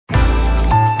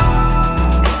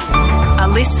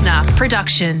listener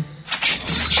production.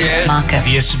 Shares, Market,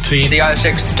 the S&P, the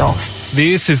ASX, stocks.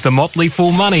 This is the Motley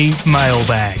Fool Money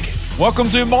Mailbag. Welcome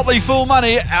to Motley Fool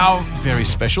Money, our very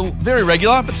special, very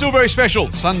regular, but still very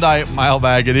special Sunday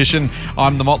Mailbag edition.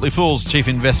 I'm the Motley Fool's Chief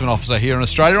Investment Officer here in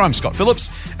Australia. I'm Scott Phillips,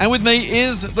 and with me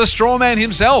is the Strawman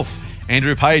himself,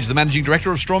 Andrew Page, the Managing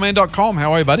Director of Strawman.com.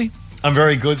 How are you, buddy? I'm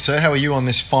very good, sir. How are you on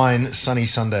this fine, sunny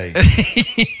Sunday?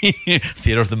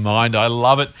 Theatre of the mind. I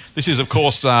love it. This is, of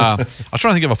course, I was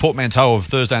trying to think of a portmanteau of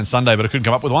Thursday and Sunday, but I couldn't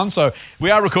come up with one. So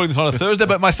we are recording this on a Thursday,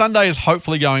 but my Sunday is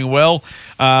hopefully going well.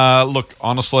 Look,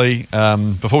 honestly,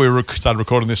 before we started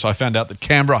recording this, I found out that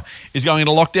Canberra is going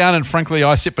into lockdown, and frankly,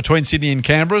 I sit between Sydney and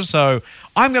Canberra, so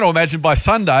I'm going to imagine by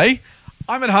Sunday,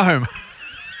 I'm at home.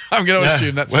 I'm going to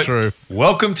assume that's true.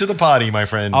 Welcome to the party, my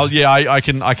friend. Oh yeah, I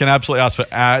can absolutely ask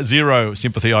for zero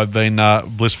sympathy. I've been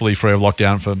blissfully free of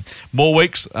lockdown for more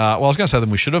weeks. Well, I was going to say than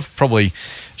we should have. Probably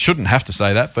shouldn't have to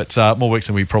say that, but more weeks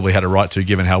than we probably had a right to,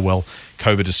 given how well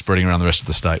COVID is spreading around the rest of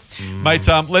the state. Mate,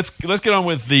 let's get on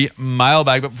with the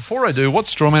mailbag. But before I do,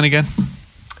 what's Strawman again?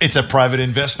 It's a private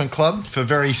investment club for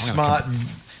very smart,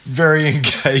 very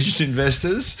engaged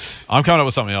investors. I'm coming up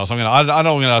with something else. I know I'm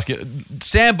going to ask you.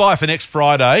 Stand by for next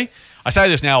Friday. I say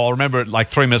this now. I'll remember it like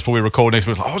 3 minutes before we record next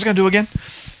week. Like, what was I going to do again?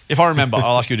 If I remember,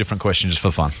 I'll ask you a different question just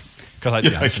for fun. Because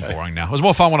it's boring now. It was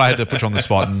more fun when I had to put you on the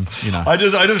spot, and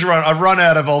I've run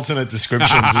out of alternate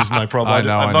descriptions. Is my problem.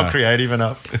 I'm not creative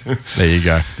enough. There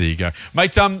you go,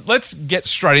 mate. Let's get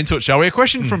straight into it, shall we? A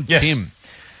question from Tim.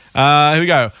 Here we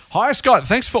go. Hi, Scott.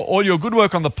 Thanks for all your good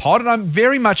work on the pod, and I'm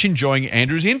very much enjoying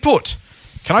Andrew's input.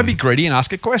 Can I be greedy and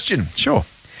ask a question? Sure.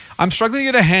 I'm struggling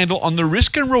to get a handle on the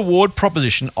risk and reward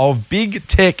proposition of big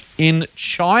tech in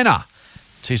China.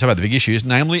 So you talk about the big issues,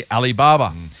 namely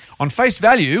Alibaba. On face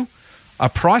value, a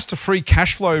price to free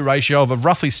cash flow ratio of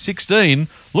roughly 16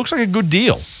 looks like a good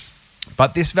deal.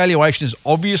 But this valuation is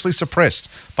obviously suppressed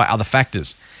by other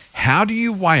factors. How do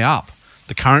you weigh up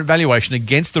the current valuation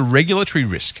against the regulatory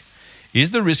risk? Is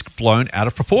the risk blown out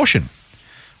of proportion?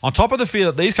 On top of the fear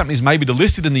that these companies may be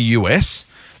delisted in the US,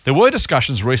 there were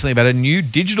discussions recently about a new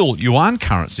digital yuan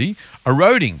currency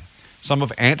eroding some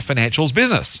of Ant Financial's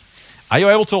business. Are you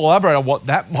able to elaborate on what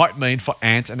that might mean for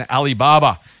Ant and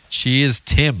Alibaba? Cheers,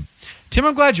 Tim. Tim,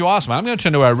 I'm glad you asked, mate. I'm going to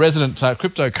turn to our resident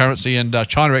cryptocurrency and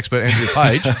China expert, Andrew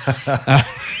Page.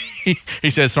 He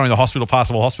says throwing the hospital pass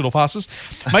of all hospital passes.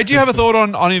 Mate, do you have a thought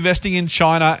on investing in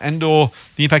China and or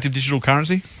the impact of digital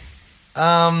currency?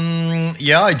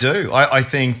 Yeah, I do. I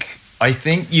think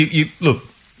you look,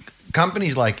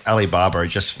 companies like Alibaba are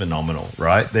just phenomenal,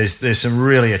 right? There's some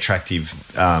really attractive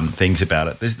things about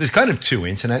it. There's kind of two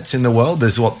internets in the world.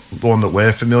 There's the one that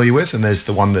we're familiar with, and there's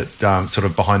the one that sort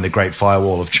of behind the Great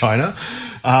Firewall of China.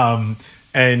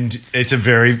 And it's a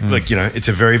very it's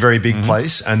a very, very big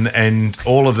place, and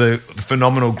all of the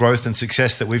phenomenal growth and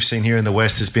success that we've seen here in the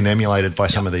West has been emulated by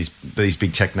some of these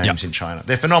big tech names in China.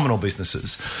 They're phenomenal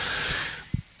businesses.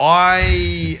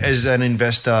 I, as an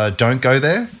investor, don't go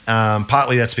there.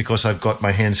 Partly that's because I've got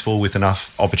my hands full with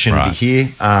enough opportunity here,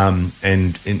 and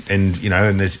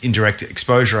there's indirect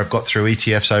exposure I've got through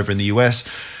ETFs over in the US.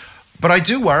 But I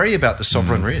do worry about the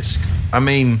sovereign risk. I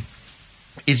mean,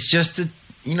 it's just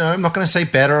I'm not going to say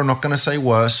better. I'm not going to say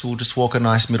worse. We'll just walk a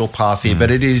nice middle path here.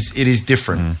 But it is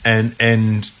different, and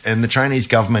the Chinese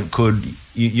government could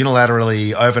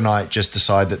unilaterally overnight just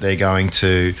decide that they're going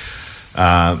to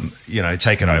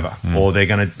take it over, or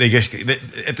they're at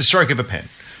the stroke of a pen,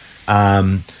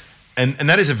 and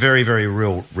that is a very, very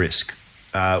real risk.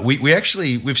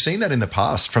 We've seen that in the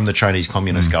past from the Chinese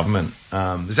Communist government.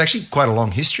 There's actually quite a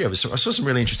long history of it. I saw some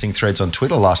really interesting threads on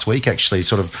Twitter last week, actually,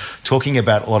 sort of talking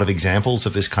about a lot of examples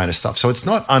of this kind of stuff. So it's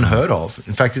not unheard of.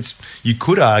 In fact, you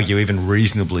could argue even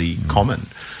reasonably common.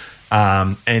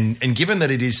 And given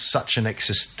that it is such an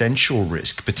existential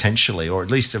risk potentially, or at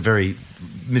least a very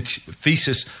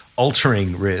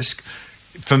thesis-altering risk,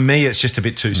 for me, it's just a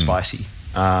bit too spicy.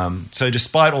 So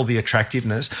despite all the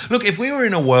attractiveness, look, if we were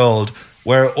in a world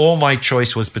where all my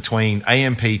choice was between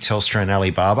AMP, Telstra, and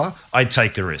Alibaba, I'd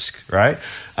take the risk, right?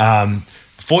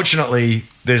 Fortunately,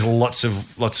 there's lots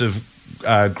of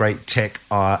great tech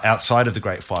outside of the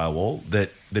Great Firewall that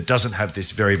doesn't have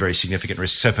this very, very significant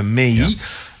risk. So for me,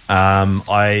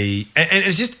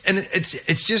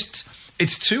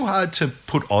 it's too hard to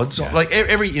put odds on. Like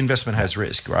every investment has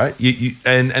risk, right?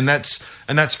 And that's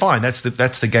fine. That's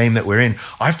the game that we're in.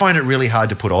 I find it really hard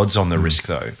to put odds on the risk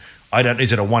though.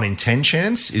 Is it a 1 in 10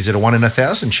 chance? Is it a 1 in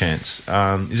 1,000 chance?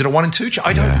 Is it a 1 in 2 chance?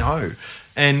 I don't know.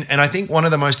 And I think one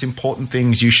of the most important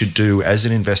things you should do as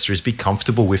an investor is be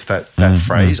comfortable with that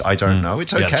phrase. I don't know.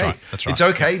 It's okay. That's right. It's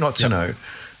okay not to know.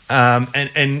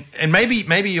 And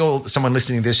maybe you're someone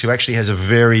listening to this who actually has a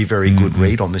very, very good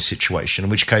read on this situation,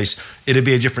 in which case it'd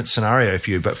be a different scenario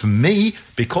for you. But for me,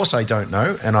 because I don't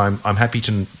know, and I'm happy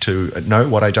to know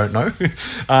what I don't know,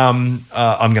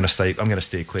 I'm going to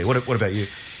steer clear. What about you?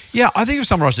 Yeah, I think you've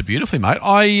summarised it beautifully, mate.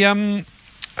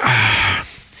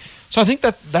 So I think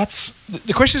that's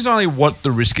the question is not only what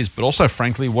the risk is, but also,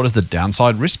 frankly, what is the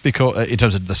downside risk, because in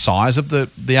terms of the size of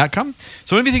the outcome.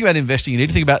 So when you think about investing, you need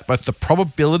to think about both the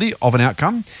probability of an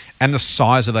outcome and the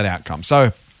size of that outcome.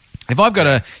 So if I've got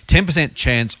a 10%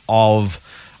 chance of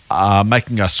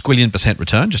making a squillion%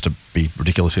 return, just to be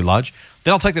ridiculously large,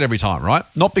 then I'll take that every time, right?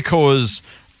 Not because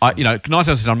 9 times out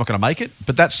of 10 I'm not going to make it,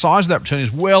 but that size of that return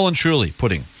is well and truly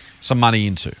putting some money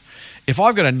into. If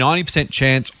I've got a 90%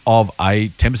 chance of a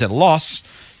 10% loss,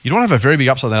 you don't have a very big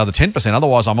upside than another 10%.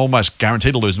 Otherwise, I'm almost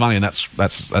guaranteed to lose money, and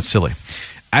that's silly.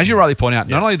 As you rightly point out,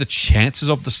 not only the chances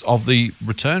of the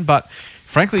return, but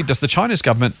frankly, does the Chinese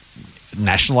government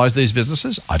nationalize these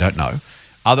businesses? I don't know.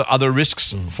 Are there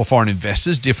risks for foreign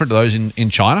investors different to those in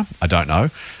China? I don't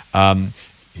know.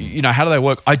 How do they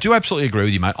work? I do absolutely agree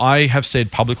with you, mate. I have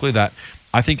said publicly that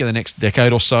I think in the next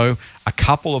decade or so, a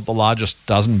couple of the largest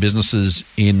dozen businesses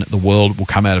in the world will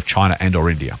come out of China and or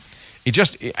India.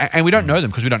 And we don't know them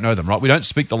because we don't know them, right? We don't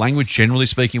speak the language, generally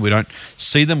speaking. We don't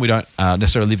see them. We don't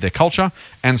necessarily live their culture.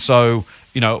 And so,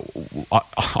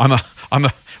 I'm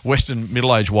a Western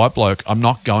middle-aged white bloke. I'm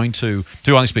not going to,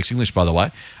 who only speaks English, by the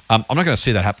way. I'm not going to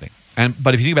see that happening.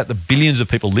 But if you think about the billions of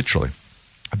people, literally,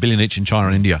 1 billion each in China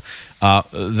and India,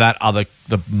 that are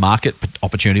the market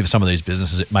opportunity for some of these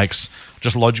businesses, it makes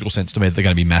just logical sense to me that they're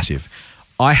going to be massive.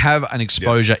 I have an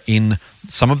exposure in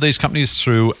some of these companies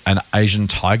through an Asian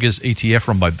Tigers ETF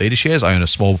run by Beta Shares. I own a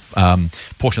small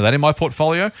portion of that in my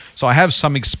portfolio. So I have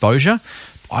some exposure.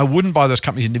 I wouldn't buy those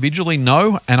companies individually,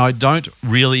 no, and I don't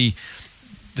really...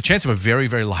 The chance of a very,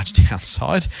 very large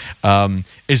downside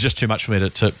is just too much for me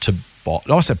to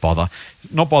bother. I say bother.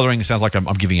 Not bothering sounds like I'm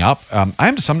giving up. I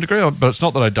am to some degree, but it's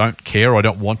not that I don't care or I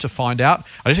don't want to find out.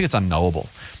 I just think it's unknowable.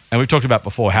 And we've talked about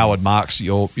before Howard Marks,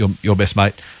 your best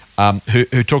mate,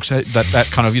 who talks that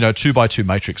kind of 2x2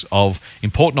 matrix of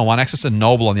important on one axis and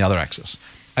knowable on the other axis.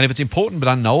 And if it's important but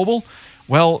unknowable,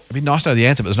 well, it'd be nice to know the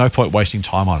answer, but there's no point wasting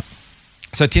time on it.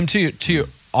 So Tim, to you,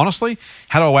 honestly,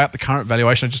 how do I weigh up the current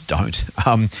valuation? I just don't.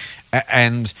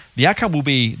 And the outcome will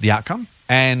be the outcome.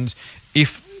 And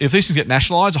if these things get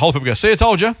nationalised, a whole lot of people go, see, I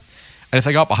told you. And if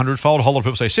they go up 100-fold, a whole lot of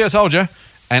people say, see, I told you.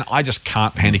 And I just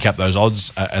can't handicap those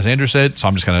odds, as Andrew said. So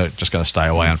I'm just going to stay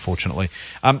away, unfortunately.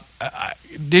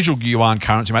 Digital yuan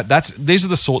currency, mate. These are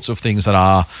the sorts of things that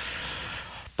are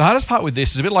the hardest part with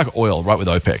this. Is a bit like oil, right? With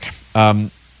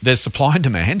OPEC, there's supply and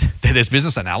demand. There's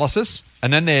business analysis,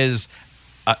 and then there's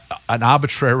an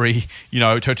arbitrary,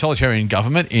 totalitarian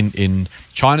government in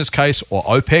China's case, or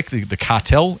OPEC, the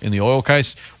cartel in the oil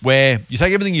case, where you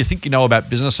take everything you think you know about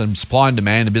business and supply and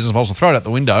demand and business models and throw it out the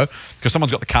window because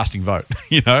someone's got the casting vote,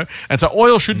 And so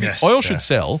oil should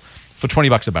sell for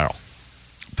 $20 a barrel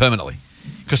permanently,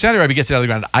 because Saudi Arabia gets it out of the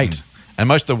ground at 8, and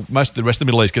most of the rest of the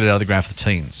Middle East get it out of the ground for the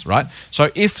teens, right? So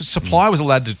if supply was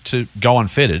allowed to go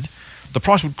unfettered, the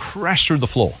price would crash through the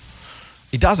floor.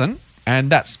 It doesn't, and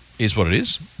that's is what it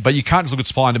is. But you can't just look at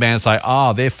supply and demand and say,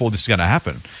 therefore this is going to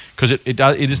happen, because it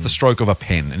is the stroke of a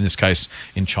pen, in this case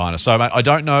in China. So mate, I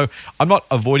don't know. I'm not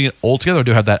avoiding it altogether. I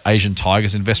do have that Asian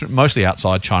Tigers investment, mostly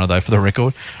outside China though, for the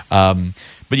record.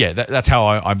 But yeah, that's how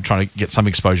I'm trying to get some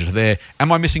exposure to there.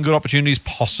 Am I missing good opportunities?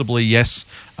 Possibly, yes.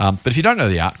 But if you don't know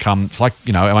the outcome, it's like,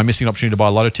 am I missing an opportunity to buy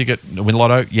a lotto ticket, win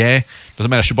lotto? Yeah. Does it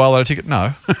mean I should buy a lotto ticket?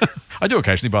 No. I do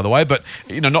occasionally, by the way, but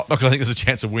not because I think there's a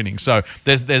chance of winning. So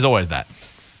there's always that.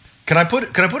 Can I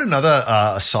put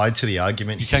another side to the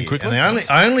argument? You can quickly. And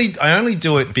I only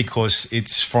do it because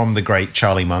it's from the great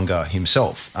Charlie Munger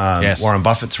himself. Yes. Warren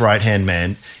Buffett's right hand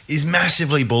man is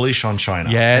massively bullish on China,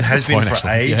 and has been for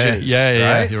ages.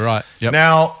 Yeah, right? You're right. Yep.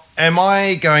 Now, am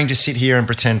I going to sit here and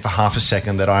pretend for half a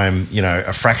second that I'm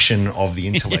a fraction of the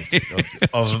intellect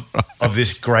of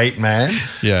this great man?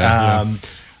 Yeah.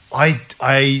 I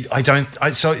don't.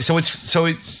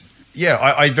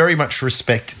 I very much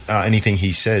respect anything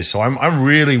he says. So I'm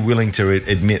really willing to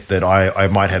admit that I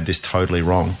might have this totally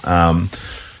wrong.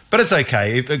 But it's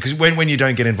okay, because when you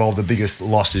don't get involved, the biggest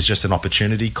loss is just an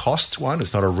opportunity cost one.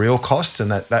 It's not a real cost,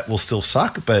 and that will still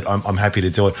suck, but I'm happy to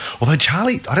do it. Although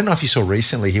Charlie, I don't know if you saw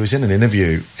recently, he was in an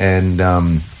interview and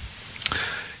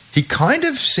he kind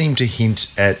of seemed to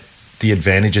hint at the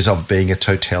advantages of being a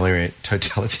totalitarian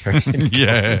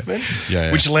government,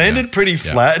 which landed pretty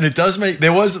flat. And it does make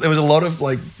there was a lot of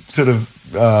like sort of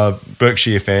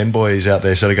Berkshire fanboys out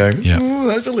there sort of going, "Oh,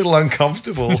 that's a little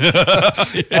uncomfortable."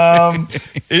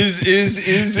 Is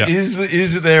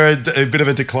there a bit of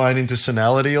a decline into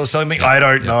senility or something? I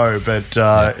don't know, but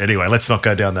anyway, let's not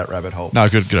go down that rabbit hole. No,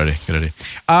 good idea.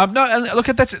 No, and look,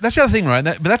 that's the other thing, right?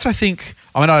 But that's, I think.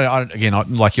 I mean, again,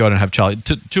 like you, I don't have Charlie.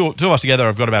 Two of us together,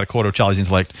 I've got about a quarter of Charlie's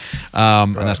intellect,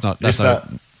 and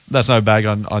that's no bag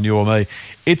on you or me.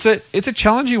 It's a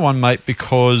challenging one, mate,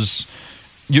 because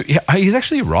he's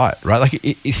actually right? Like,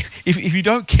 if you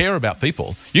don't care about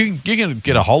people, you can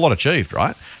get a whole lot achieved,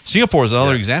 right? Singapore is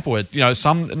another example where,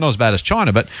 some, not as bad as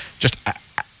China, but just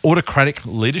autocratic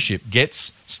leadership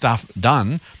gets stuff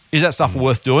done. Is that stuff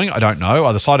worth doing? I don't know.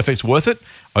 Are the side effects worth it?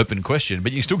 Open question,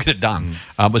 but you can still get it done,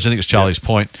 which I think is Charlie's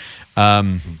point.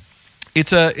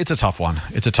 It's a tough one.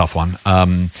 It's a tough one.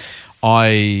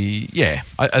 I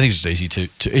think it's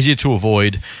just easier to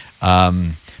avoid,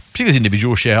 particularly as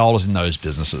individual shareholders in those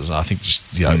businesses. I think just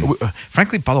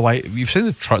frankly, by the way, you've seen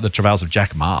the travails of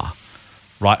Jack Ma,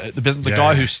 right? The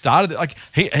guy who started it. Like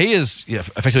he is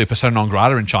effectively a persona non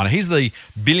grata in China. He's the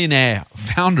billionaire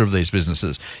founder of these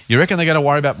businesses. You reckon they're going to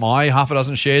worry about my half a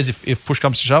dozen shares if push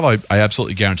comes to shove? I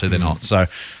absolutely guarantee they're not. So.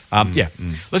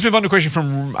 Let's move on to a question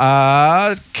from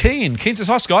Keen. Keen says,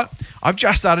 "Hi, Scott. I've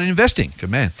just started investing. Good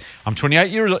man. I'm 28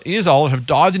 years old and have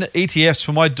dived into ETFs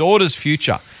for my daughter's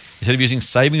future instead of using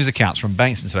savings accounts from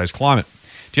banks in today's climate.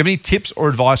 Do you have any tips or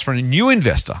advice for a new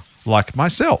investor like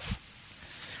myself?"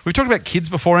 We've talked about kids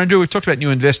before, Andrew. We've talked about new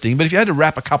investing. But if you had to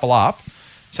wrap a couple up,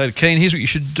 say to Keen, here's what you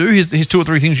should do. Here's 2 or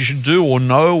 3 things you should do or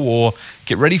know or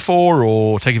get ready for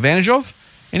or take advantage of.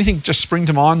 Anything just spring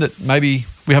to mind that maybe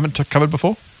we haven't covered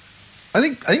before? I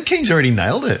think Keen's already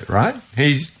nailed it, right?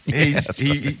 We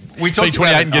talked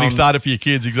about it and getting started for your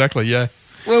kids, exactly. Yeah.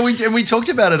 Well, we talked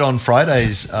about it on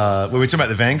Fridays. When we were talking about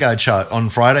the Vanguard chart on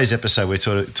Friday's episode,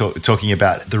 we're talking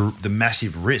about the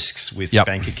massive risks with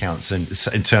bank accounts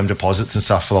and term deposits and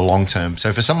stuff for the long term.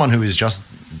 So for someone who is just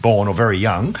born or very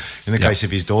young, in the case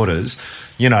of his daughters,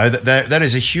 that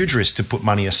is a huge risk to put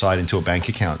money aside into a bank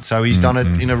account. So he's done it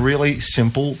in a really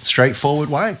simple, straightforward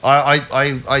way.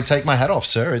 I take my hat off,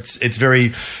 sir. It's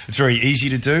very easy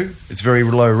to do. It's very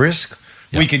low risk.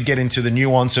 Yep. We could get into the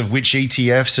nuance of which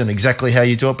ETFs and exactly how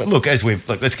you do it. But look,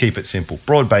 let's keep it simple.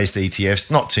 Broad-based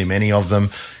ETFs, not too many of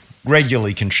them,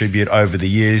 regularly contribute over the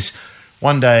years.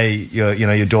 One day,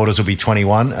 your daughters will be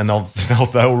 21 and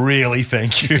they'll really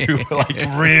thank you,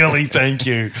 really thank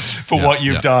you for what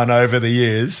you've done over the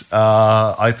years.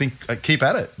 I think keep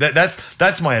at it.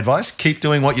 That's my advice. Keep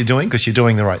doing what you're doing because you're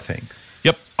doing the right thing.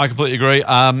 Yep, I completely agree.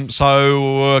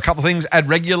 So a couple of things. Add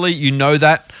regularly,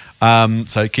 that.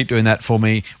 So keep doing that for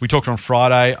me. We talked on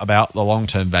Friday about the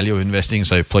long-term value of investing,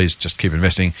 so please just keep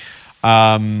investing.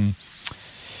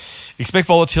 Expect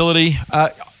volatility.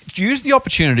 Use the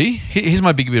opportunity. Here's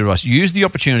my big bit of advice. Use the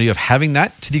opportunity of having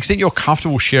that to the extent you're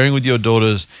comfortable sharing with your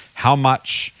daughters how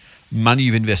much money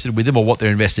you've invested with them or what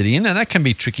they're invested in. And that can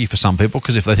be tricky for some people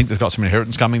because if they think they've got some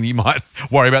inheritance coming, you might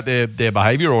worry about their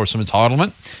behavior or some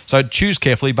entitlement. So choose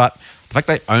carefully, but the fact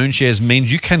they own shares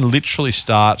means you can literally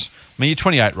start. I mean, you're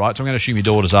 28, right? So I'm going to assume your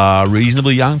daughters are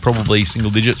reasonably young, probably single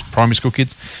digits, primary school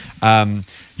kids.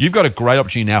 You've got a great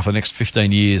opportunity now for the next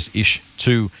 15 years-ish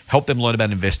to help them learn about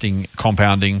investing,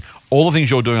 compounding, all the things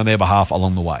you're doing on their behalf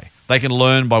along the way. They can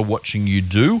learn by watching you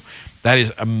do. That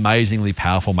is amazingly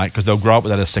powerful, mate, because they'll grow up with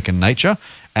that as second nature.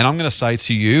 And I'm going to say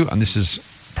to you, and this is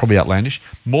probably outlandish,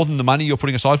 more than the money you're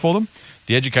putting aside for them,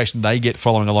 the education they get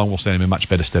following along will stand them in much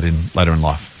better stead later in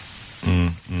life.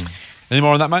 Any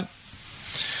more on that, mate?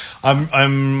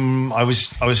 I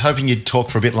was hoping you'd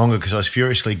talk for a bit longer because I was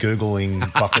furiously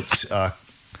Googling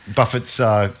Buffett's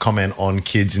comment on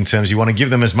kids in terms you want to give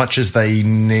them as much as they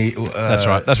need. That's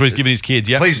right. That's what he's giving his kids.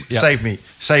 Yeah. Please save me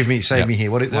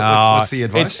here. What's the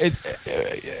advice?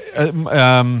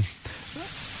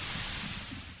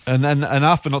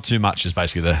 Enough, but not too much is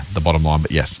basically the bottom line.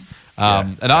 But yes.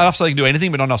 Enough so they can do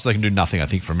anything, but not enough so they can do nothing, I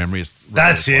think, from memory.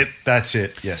 That's it.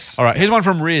 Yes. All right. Here's one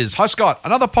from Riz. Hi, Scott.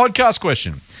 Another podcast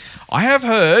question. I have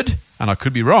heard, and I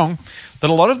could be wrong, that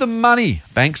a lot of the money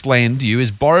banks lend you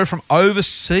is borrowed from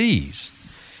overseas.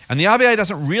 And the RBA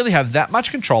doesn't really have that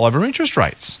much control over interest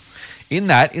rates.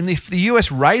 If the US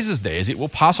raises theirs, it will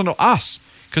pass on to us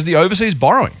because the overseas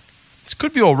borrowing. This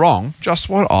could be all wrong, just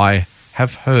what I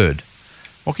have heard.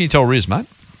 What can you tell Riz, mate?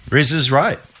 Riz is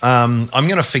right. I'm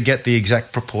going to forget the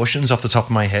exact proportions off the top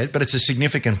of my head, but it's a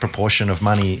significant proportion of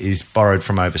money is borrowed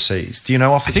from overseas. Do you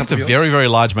know off the top of yours? I think it's a very, very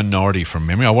large minority from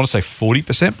memory. I want to say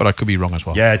 40%, but I could be wrong as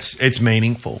well. Yeah, it's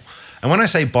meaningful. And when I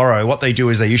say borrow, what they do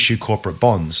is they issue corporate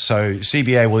bonds. So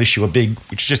CBA will issue a big,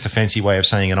 which is just a fancy way of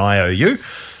saying an IOU.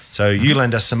 So you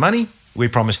lend us some money, we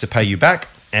promise to pay you back.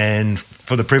 And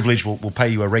for the privilege, we'll pay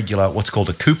you a regular, what's called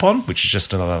a coupon, which is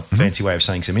just another fancy way of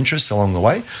saying some interest along the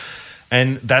way.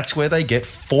 And that's where they get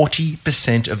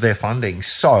 40% of their funding.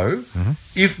 So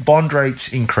if bond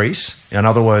rates increase, in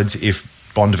other words,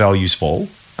 if bond values fall,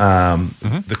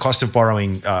 the cost of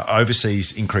borrowing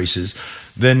overseas increases,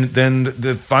 then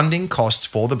the funding costs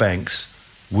for the banks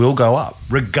will go up,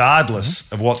 regardless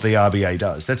of what the RBA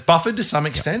does. That's buffered to some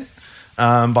extent.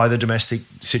 By the domestic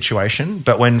situation,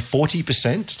 but when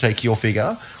 40%, take your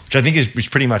figure, which I think is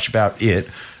pretty much about it,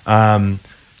 they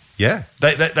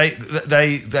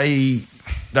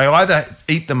either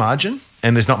eat the margin,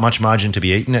 and there's not much margin to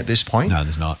be eaten at this point. No,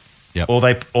 there's not. Yep.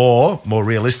 Or more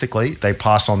realistically, they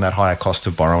pass on that higher cost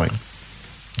of borrowing.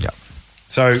 Yeah.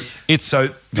 So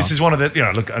this is one of the,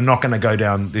 look, I'm not going to go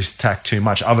down this tack too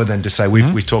much other than to say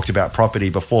we've talked about property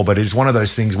before, but it's one of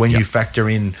those things when you factor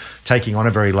in taking on a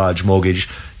very large mortgage,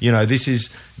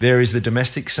 there is the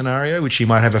domestic scenario, which you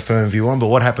might have a firm view on, but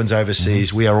what happens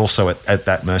overseas, we are also at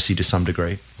that mercy to some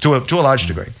degree, to a large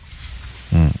degree.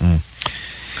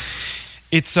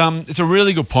 It's a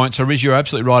really good point. So, Riz, you're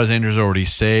absolutely right, as Andrew's already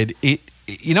said.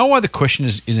 You know why the question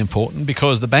is important?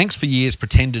 Because the banks for years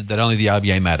pretended that only the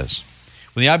RBA matters.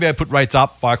 When the RBA put rates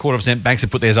up by 0.25%, banks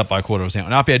had put theirs up by 0.25%.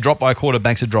 When RBA dropped by a quarter,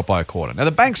 banks had dropped by a quarter. Now,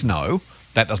 the banks know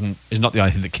that is not the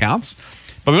only thing that counts.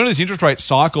 But we're on this interest rate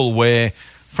cycle where,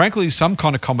 frankly, some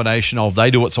kind of combination of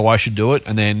they do it, so I should do it,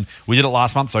 and then we did it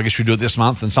last month, so I guess we do it this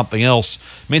month, and something else,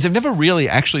 means they've never really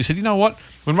actually said, you know what,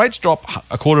 when rates drop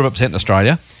 0.25% in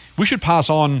Australia, we should pass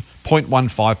on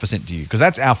 0.15% to you, because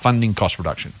that's our funding cost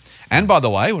reduction. And by the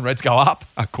way, when rates go up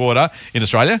a quarter in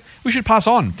Australia, we should pass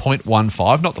on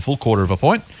 0.15, not the full quarter of a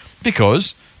point,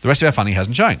 because the rest of our funding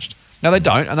hasn't changed. Now, they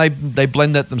don't, and they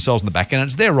blend that themselves in the back end, and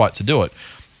it's their right to do it.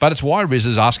 But it's why Riz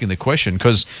is asking the question,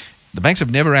 because the banks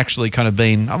have never actually kind of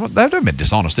been, they've been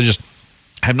dishonest. They just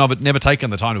have never taken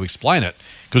the time to explain it,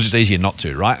 because it's easier not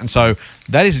to, right? And so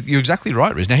you're exactly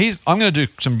right, Riz. Now, I'm going to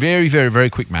do some very, very, very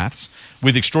quick maths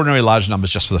with extraordinarily large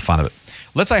numbers just for the fun of it.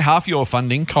 Let's say half your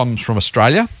funding comes from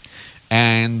Australia,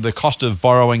 and the cost of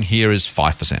borrowing here is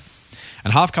 5%.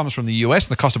 And half comes from the US,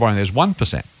 and the cost of borrowing there is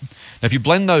 1%. Now, if you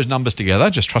blend those numbers together,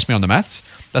 just trust me on the maths,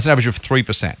 that's an average of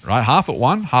 3%, right? Half at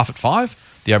 1, half at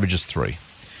 5, the average is 3.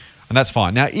 And that's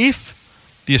fine. Now, if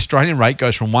the Australian rate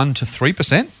goes from 1 to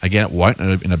 3%, again, it won't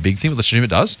in a big thing, but let's assume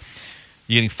it does,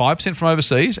 you're getting 5% from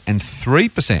overseas and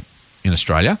 3% in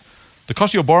Australia. The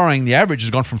cost of your borrowing, the average, has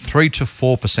gone from 3 to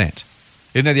 4%,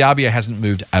 even though the RBA hasn't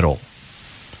moved at all.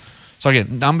 So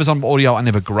again, numbers on audio are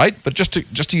never great, but just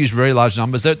to use very large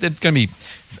numbers, they're going to be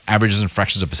averages and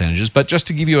fractions of percentages. But just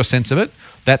to give you a sense of it,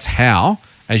 that's how,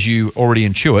 as you already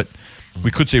intuit,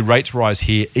 we could see rates rise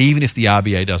here even if the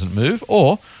RBA doesn't move,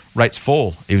 or rates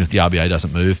fall even if the RBA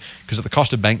doesn't move, because if the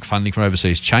cost of bank funding from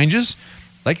overseas changes,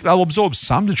 they'll absorb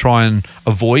some to try and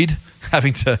avoid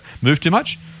having to move too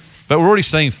much. But we're already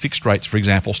seeing fixed rates, for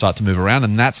example, start to move around,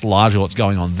 and that's largely what's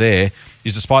going on there.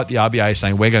 Is despite the RBA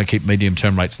saying we're going to keep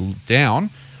medium-term rates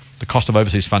down, the cost of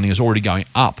overseas funding is already going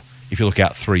up if you look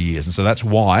out 3 years. And so that's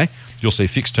why you'll see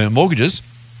fixed-term mortgages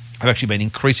have actually been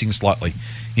increasing slightly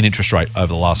in interest rate over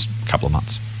the last couple of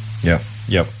months. Yep.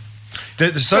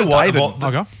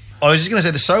 I was just going to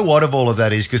say the so what of all of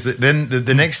that is because then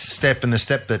the next step, and the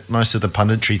step that most of the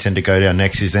punditry tend to go down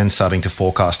next, is then starting to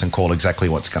forecast and call exactly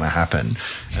what's going to happen,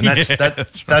 and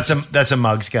that's a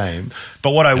mug's game.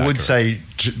 But what I would say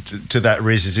to that,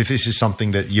 Riz, is if this is something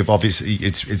that you've obviously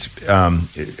it's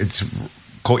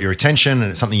caught your attention and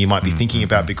it's something you might be thinking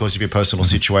about because of your personal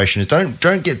situation, is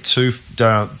don't get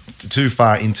too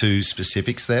far into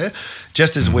specifics there.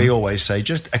 Just as we always say,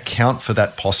 just account for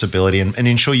that possibility and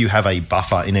ensure you have a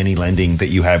buffer in any lending that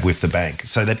you have with the bank,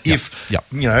 so that if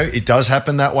it does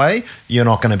happen that way, you're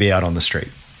not going to be out on the street.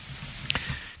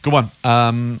 Good one.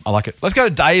 I like it. Let's go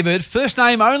to David. First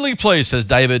name only, please, says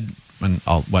David. And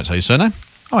I won't say your surname.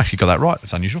 Oh, I actually got that right.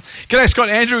 That's unusual. G'day, Scott.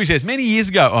 Andrew, he says, many years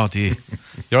ago, oh dear,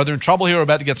 you're either in trouble here or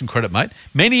about to get some credit, mate.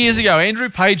 Many years ago, Andrew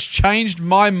Page changed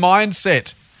my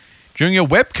mindset during a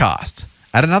webcast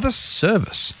at another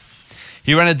service.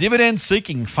 He ran a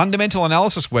dividend-seeking fundamental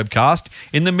analysis webcast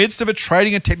in the midst of a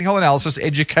trading and technical analysis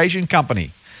education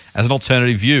company as an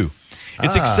alternative view.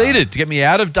 It succeeded to get me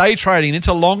out of day trading and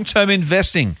into long-term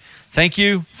investing. Thank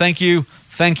you, thank you,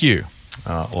 thank you.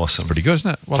 Awesome. Pretty good,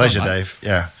 isn't it? Well Pleasure, done, Dave.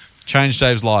 Yeah. Changed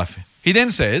Dave's life. He then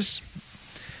says,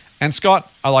 and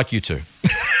Scott, I like you too.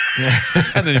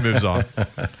 And then he moves on.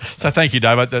 So thank you,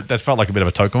 Dave. That felt like a bit of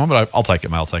a token one, but I'll take it,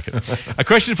 mate. I'll take it. A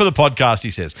question for the podcast,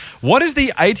 he says. What is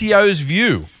the ATO's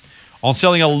view on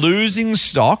selling a losing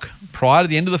stock prior to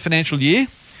the end of the financial year,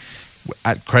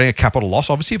 at creating a capital loss,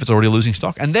 obviously, if it's already a losing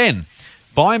stock, and then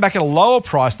buying back at a lower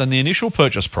price than the initial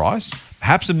purchase price,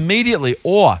 perhaps immediately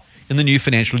or in the new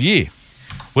financial year.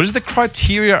 What is the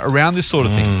criteria around this sort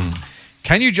of thing?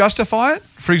 Can you justify it?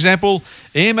 For example,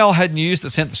 EML had news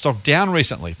that sent the stock down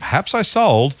recently. Perhaps I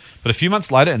sold, but a few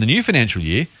months later in the new financial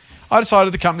year, I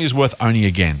decided the company is worth owning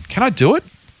again. Can I do it?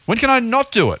 When can I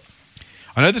not do it?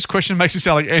 I know this question makes me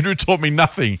sound like Andrew taught me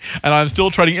nothing and I'm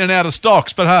still trading in and out of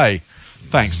stocks, but hey,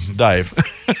 thanks, Dave.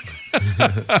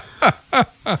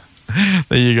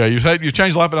 There you go. You've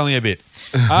changed life, but only a bit.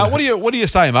 What do you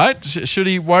say, mate? Should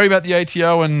he worry about the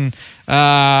ATO and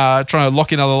trying to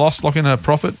lock in a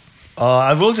profit?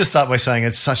 I will just start by saying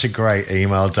it's such a great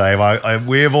email, Dave.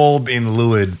 We've all been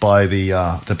lured by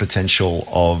the potential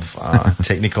of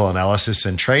technical analysis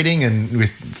and trading, and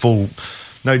with full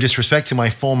no disrespect to my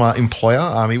former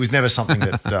employer, it was never something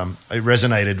that it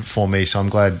resonated for me. So I'm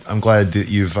glad that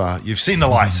you've seen the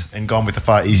light and gone with a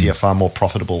far easier, far more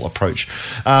profitable approach.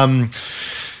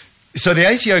 So the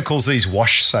ATO calls these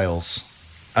wash sales,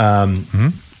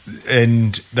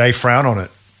 and they frown on it.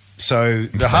 So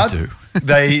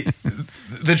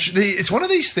it's one of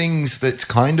these things that's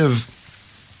kind of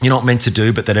you're not meant to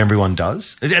do, but that everyone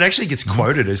does. It actually gets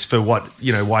quoted as for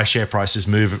why share prices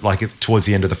move like towards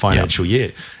the end of the financial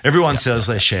year. Everyone sells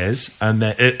their shares and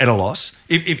at a loss.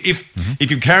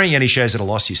 If you're carrying any shares at a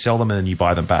loss, you sell them and then you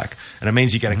buy them back, and it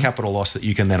means you get a capital loss that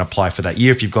you can then apply for that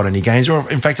year if you've got any gains, or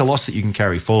in fact a loss that you can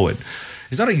carry forward.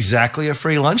 It's not exactly a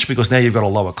free lunch because now you've got a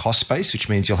lower cost base, which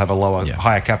means you'll have a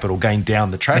higher capital gain down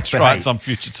the track. That's right, some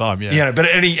future time, but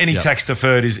any tax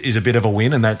deferred is a bit of a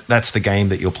win, and that's the game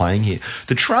that you're playing here.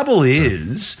 The trouble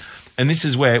is, and this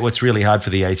is where what's really hard for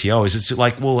the ATO is, it's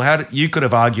like, well, you could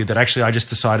have argued that actually I just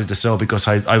decided to sell because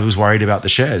I was worried about the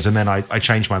shares, and then I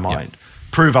changed my mind.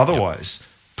 Prove otherwise.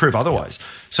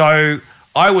 So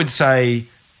I would say,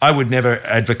 I would never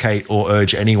advocate or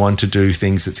urge anyone to do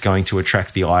things that's going to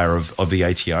attract the ire of the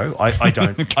ATO. I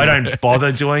don't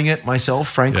bother doing it myself,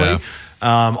 frankly. Yeah.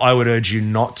 I would urge you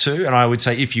not to, and I would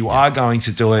say if you are going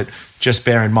to do it, just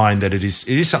bear in mind that it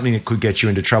is something that could get you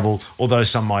into trouble. Although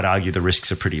some might argue the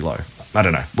risks are pretty low. I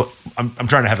don't know. I'm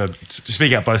trying to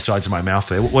speak out both sides of my mouth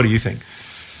there. What do you think?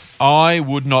 I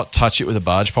would not touch it with a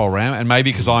barge pole ram, and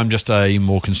maybe because I'm just a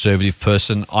more conservative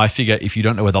person, I figure if you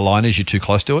don't know where the line is, you're too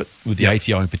close to it, with the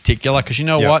ATO in particular, because you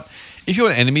know what? If you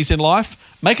want enemies in life,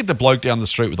 make it the bloke down the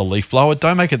street with a leaf blower.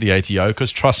 Don't make it the ATO,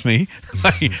 because trust me,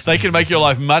 they can make your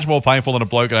life much more painful than a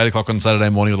bloke at 8 o'clock on Saturday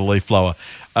morning with a leaf blower.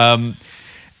 So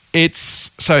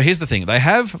here's the thing.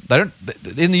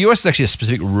 In the US, it's actually a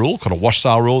specific rule called a wash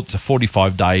sale rule. It's a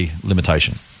 45-day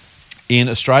limitation. In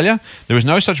Australia, there is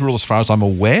no such rule as far as I'm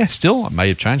aware still. It may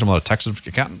have changed. I'm not a tax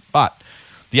accountant. But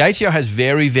the ATO has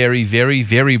very, very, very,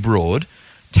 very broad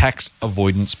tax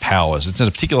avoidance powers. It's in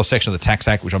a particular section of the Tax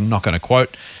Act, which I'm not going to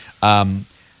quote.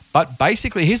 But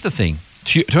basically, here's the thing.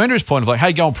 To Andrew's point of like,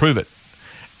 hey, go and prove it.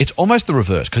 It's almost the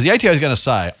reverse, because the ATO is going to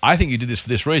say, I think you did this for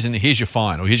this reason. Here's your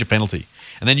fine or here's your penalty.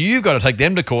 And then you've got to take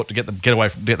them to court to get the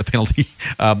penalty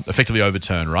effectively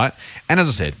overturned, right? And as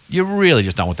I said, you really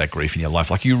just don't want that grief in your life.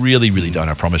 Like you really, really don't,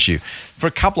 I promise you. For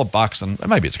a couple of bucks, and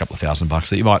maybe it's a couple of $1,000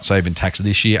 that you might save in tax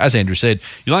this year, as Andrew said,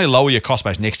 you'll only lower your cost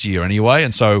base next year anyway.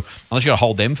 And so unless you've got to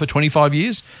hold them for 25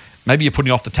 years, maybe you're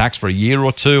putting off the tax for a year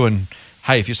or two. And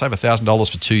hey, if you save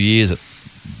 $1,000 for 2 years at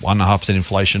 1.5%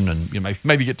 inflation and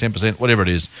maybe get 10%, whatever it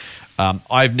is.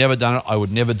 I've never done it. I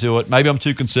would never do it. Maybe I'm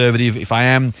too conservative. If I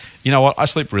am, you know what? I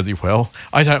sleep really well.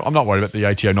 I'm not worried about the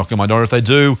ATO knocking on my door. If they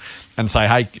do and say,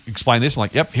 hey, explain this, I'm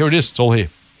like, yep, here it is. It's all here.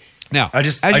 Now,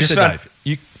 Dave,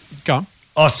 you go on.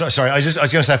 Oh, sorry. I was going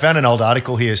to say, I found an old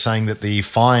article here saying that the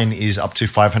fine is up to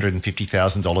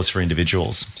 $550,000 for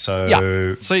individuals. So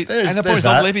yeah. See, and the point is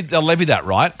they'll levy that,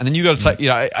 right? And then you got to say,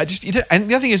 and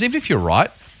the other thing is, even if you're right,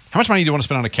 how much money do you want to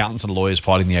spend on accountants and lawyers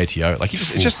fighting the ATO? Like,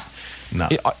 it's just. No.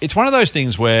 It's one of those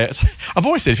things where I've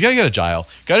always said, if you're going to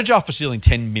go to jail for stealing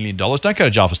 $10 million. Don't go to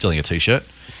jail for stealing a T-shirt.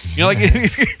 If you're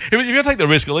going to take the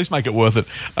risk, at least make it worth it.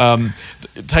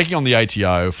 Taking on the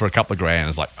ATO for a couple of grand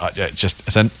is like it's just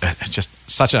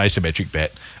such an asymmetric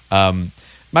bet.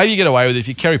 Maybe you get away with it if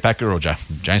you Kerry Packer or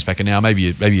James Packer now. Maybe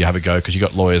you have a go because you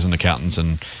got lawyers and accountants,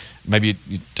 and maybe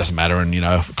it doesn't matter, and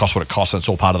it costs what it costs, and it's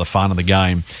all part of the fun of the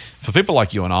game. For people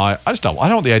like you and I don't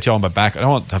want the ATO on my back. I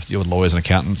don't want to have to deal with lawyers and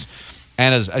accountants.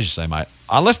 And as you say, mate,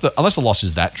 unless the loss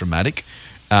is that dramatic,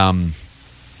 I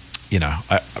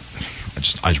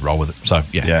just roll with it. So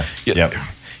yeah.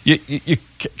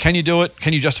 Can you do it?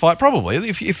 Can you justify it? Probably.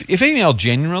 If email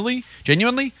genuinely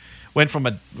went from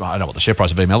I don't know what the share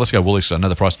price of email. Let's go Woolies, so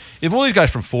another price. If Woolies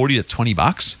goes from $40 to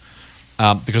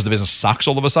 $20 because the business sucks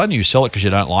all of a sudden, you sell it because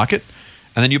you don't like it,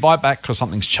 and then you buy it back because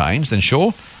something's changed, then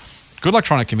sure. Good luck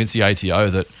trying to convince the ATO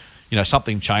that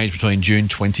something changed between June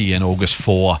 20 and August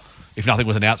 4. If nothing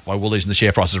was announced by Woolies and the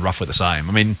share price is roughly the same.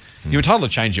 I mean, you're entitled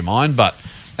to change your mind,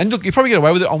 and look, you probably get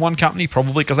away with it on one company,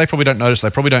 probably, because they probably don't notice, they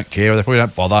probably don't care, or they probably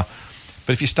don't bother.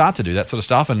 But if you start to do that sort of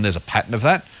stuff and there's a pattern of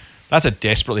that, that's a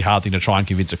desperately hard thing to try and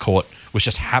convince a court, which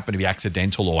just happened to be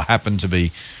accidental or happened to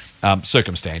be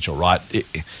circumstantial, right?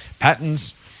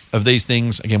 Patterns of these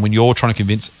things, again, when you're trying to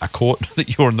convince a court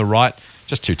that you're in the right,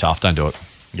 just too tough. Don't do it.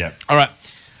 Yeah. All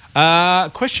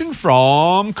right. Question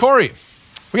from Corey.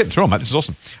 We're getting through them, mate. This is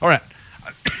awesome. All right.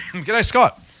 G'day,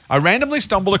 Scott. I randomly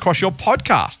stumbled across your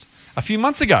podcast a few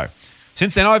months ago.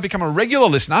 Since then, I've become a regular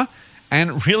listener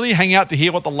and really hang out to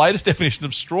hear what the latest definition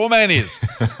of straw man is.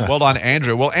 Well done,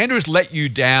 Andrew. Well, Andrew's let you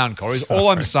down, Corey, is all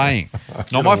I'm saying.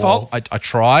 Not my fault. I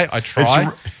try.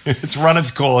 It's run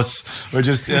its course. We're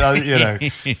just,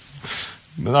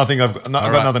 nothing. I've got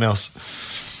nothing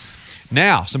else.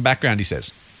 Now, some background, he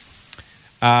says.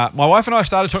 My wife and I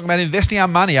started talking about investing our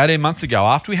money 18 months ago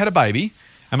after we had a baby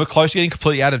and we're close to getting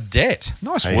completely out of debt.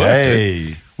 Nice work,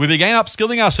 dude. We began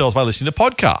upskilling ourselves by listening to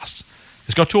podcasts.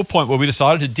 It's got to a point where we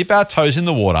decided to dip our toes in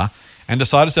the water and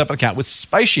decided to set up an account with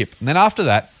Spaceship. And then after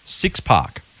that,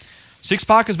 SixPark.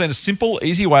 SixPark has been a simple,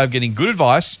 easy way of getting good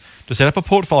advice to set up a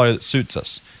portfolio that suits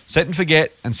us. Set and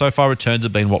forget, and so far returns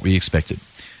have been what we expected.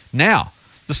 Now,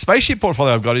 the Spaceship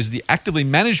portfolio I've got is the actively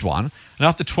managed one, and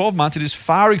after 12 months, it is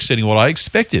far exceeding what I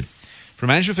expected. For a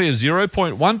management fee of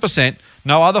 0.1%,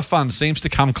 no other fund seems to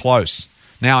come close.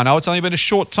 Now, I know it's only been a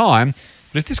short time,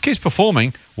 but if this keeps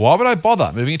performing, why would I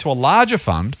bother moving into a larger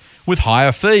fund with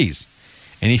higher fees?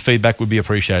 Any feedback would be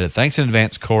appreciated. Thanks in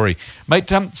advance, Corey.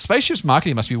 Mate, Spaceship's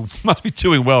marketing must be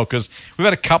doing well, because we've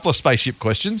had a couple of Spaceship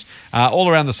questions, all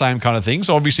around the same kind of thing.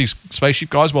 So obviously, Spaceship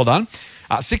guys, well done.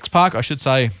 SixPark, I should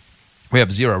say, we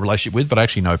have zero relationship with, but I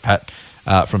actually know Pat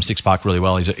from SixPark really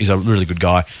well. He's a really good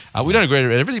guy. We don't agree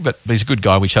on everything, but he's a good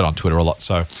guy. We chat on Twitter a lot.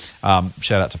 So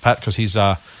shout out to Pat, because he's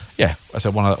I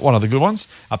said one of the good ones.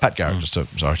 Pat Garrett.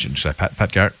 I shouldn't say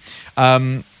Pat Garrett.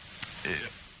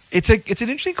 It's an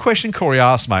interesting question Corey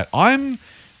asked, mate. I'm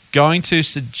going to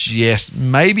suggest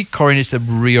maybe Corey needs to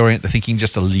reorient the thinking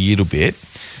just a little bit.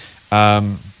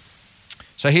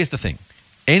 So here's the thing.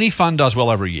 Any fund does well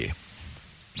over a year.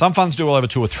 Some funds do well over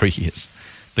 2 or 3 years.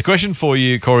 The question for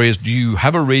you, Corey, is do you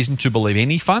have a reason to believe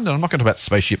any fund? And I'm not going to talk about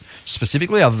Spaceship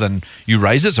specifically, other than you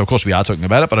raise it. So, of course, we are talking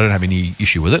about it, but I don't have any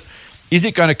issue with it. Is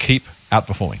it going to keep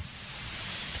outperforming?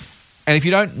 And if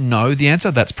you don't know the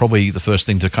answer, that's probably the first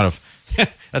thing to kind of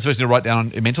that's the first thing to write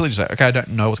down mentally. Just say, okay, I don't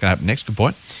know what's going to happen next. Good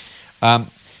point.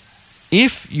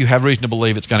 If you have reason to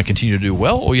believe it's going to continue to do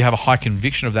well, or you have a high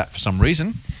conviction of that for some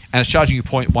reason, and it's charging you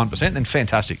 0.1%, then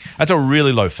fantastic. That's a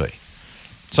really low fee.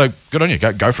 So good on you.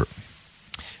 Go for it.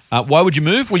 Why would you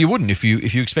move? Well, you wouldn't. If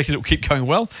you expected it would keep going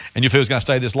well and your fee was going to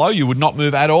stay this low, you would not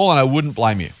move at all, and I wouldn't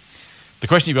blame you. The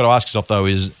question you've got to ask yourself, though,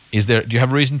 is do you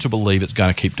have reason to believe it's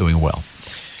going to keep doing well?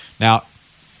 Now,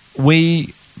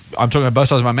 I'm talking about both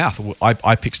sides of my mouth.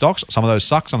 I pick stocks. Some of those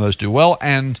suck. Some of those do well,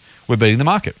 and we're beating the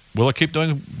market. Will I keep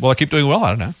doing well? I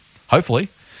don't know. Hopefully.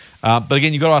 But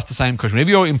again, you've got to ask the same question.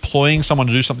 Whenever you're employing someone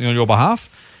to do something on your behalf,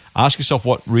 ask yourself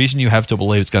what reason you have to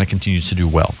believe it's going to continue to do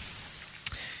well.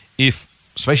 If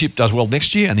Spaceship does well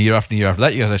next year and the year after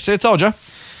that, you go, I told you.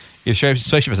 If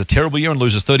Spaceship has a terrible year and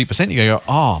loses 30%, you go,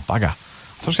 oh, bugger.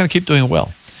 I thought it was going to keep doing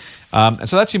well. And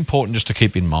so that's important just to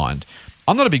keep in mind.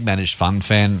 I'm not a big managed fund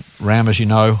fan, Ram, as you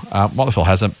know. Motleyfool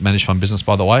has a managed fund business,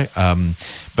 by the way.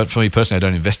 But for me personally, I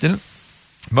don't invest in it.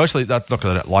 Mostly, that's not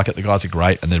because I don't like it. The guys are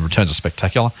great and the returns are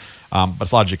spectacular. But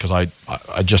it's largely because I'm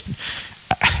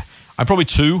probably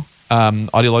too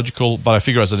ideological, but I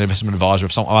figure as an investment advisor,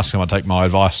 if I'm asking someone to take my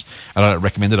advice and I don't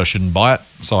recommend it, I shouldn't buy it.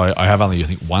 So I have only, I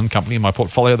think, one company in my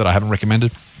portfolio that I haven't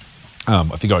recommended. I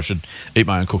figure I should eat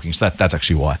my own cooking. So that's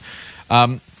actually why.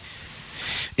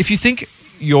 If you think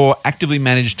your actively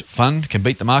managed fund can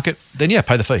beat the market, then yeah,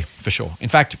 pay the fee for sure. In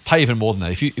fact, pay even more than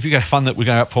that. If you get a fund that we're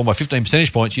going to outperform by 15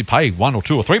 percentage points, you'd pay 1 or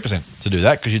 2 or 3% to do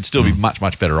that, because you'd still be much,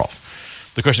 much better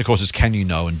off. The question, of course, is can you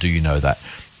know and do you know that?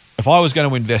 If I was going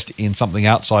to invest in something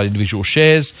outside individual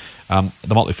shares,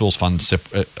 the Motley Fool's fund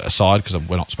aside, because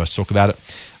we're not supposed to talk about it,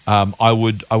 I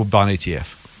would buy an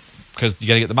ETF, because you're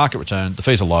going to get the market return, the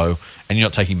fees are low, and you're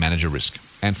not taking manager risk.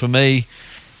 And for me,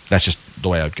 that's just the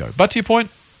way I'd go. But to your point,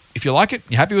 if you like it,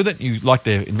 you're happy with it, you like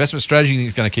their investment strategy, you think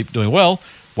it's going to keep doing well,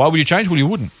 why would you change? Well, you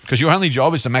wouldn't, because your only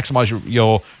job is to maximize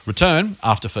your return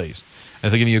after fees. And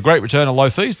if they're giving you a great return on low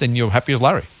fees, then you're happy as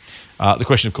Larry. The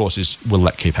question, of course, is will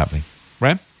that keep happening?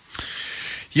 Ram?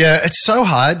 Yeah, it's so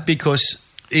hard, because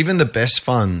even the best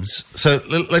funds. So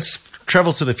let's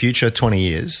travel to the future 20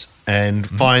 years and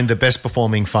find the best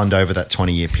performing fund over that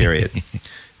 20-year period,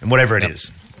 and whatever it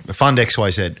is. fund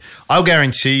XYZ, I'll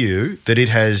guarantee you that it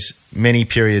has many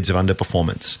periods of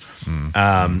underperformance.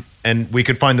 And we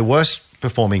could find the worst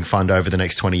performing fund over the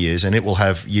next 20 years, and it will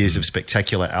have years of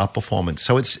spectacular outperformance.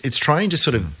 So it's trying to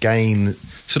sort of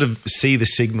see the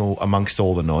signal amongst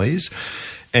all the noise.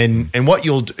 And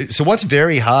what's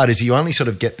very hard is you only sort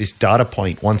of get this data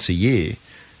point once a year,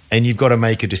 and you've got to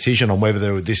make a decision on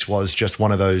whether this was just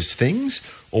one of those things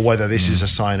or whether this is a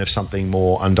sign of something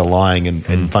more underlying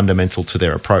and fundamental to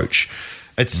their approach.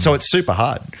 So it's super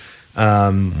hard.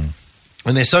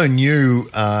 And they're so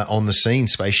new on the scene,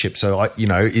 Spaceship. So, have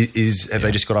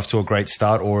they just got off to a great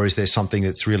start, or is there something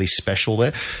that's really special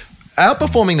there?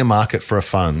 Outperforming the market for a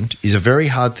fund is a very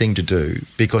hard thing to do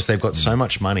because they've got so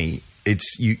much money.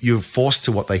 You're forced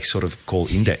to what they sort of call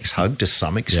index hug to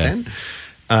some extent.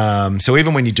 So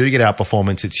even when you do get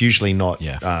outperformance, it's usually not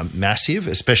massive,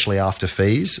 especially after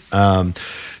fees.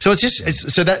 So this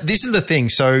is the thing.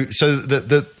 So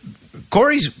the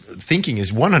Corey's thinking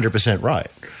is 100%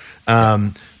 right.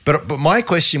 But my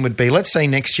question would be, let's say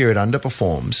next year it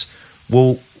underperforms.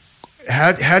 Well,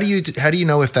 how do you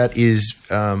know if that is,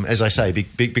 as I say,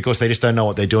 because they just don't know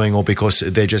what they're doing, or because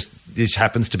this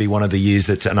happens to be one of the years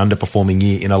that's an underperforming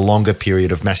year in a longer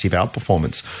period of massive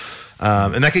outperformance,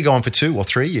 and that could go on for 2 or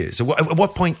 3 years. At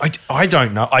what point? I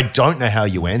don't know. I don't know how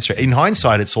you answer it. In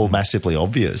hindsight, it's all massively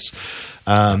obvious.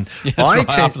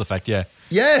 After the fact, yeah.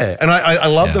 Yeah, and I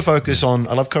love the focus on.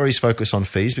 I love Corey's focus on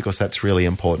fees because that's really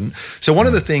important. So one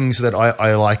of the things that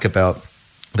I like about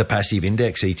the passive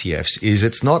index ETFs is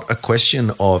it's not a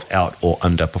question of out or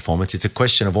under performance. It's a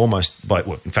question of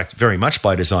in fact, very much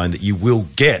by design, that you will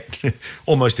get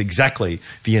almost exactly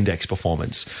the index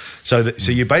performance. So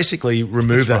you basically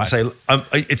remove that and say,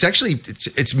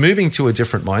 it's moving to a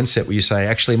different mindset where you say,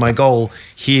 actually, my goal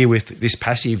here with this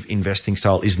passive investing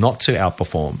style is not to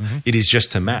outperform. It is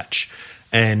just to match.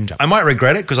 And I might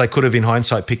regret it because I could have, in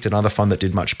hindsight, picked another fund that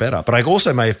did much better. But I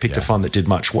also may have picked a fund that did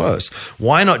much worse.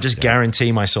 Why not just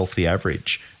guarantee myself the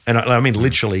average? And I mean,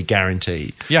 literally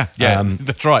guarantee. Yeah,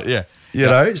 that's right. Yeah, you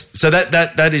know. So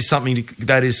that is something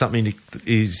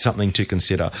to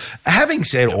consider. Having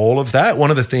said all of that,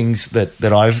 one of the things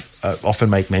that I've often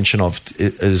make mention of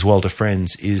as well to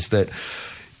friends is that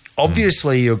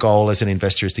obviously your goal as an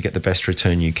investor is to get the best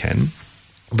return you can.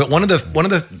 But one of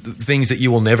the things that you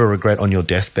will never regret on your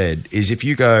deathbed is if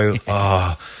you go,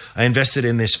 I invested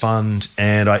in this fund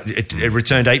and it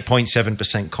returned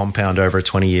 8.7% compound over a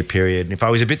 20-year period. And if I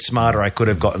was a bit smarter, I could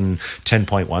have gotten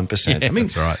 10.1%. Yeah, I mean,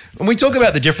 that's right. When we talk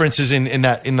about the differences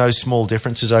in those small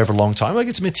differences over a long time, like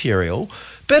it's material.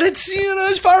 But it's,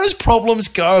 as far as problems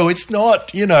go, it's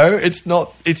not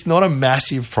a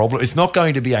massive problem. It's not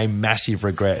going to be a massive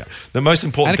regret. The most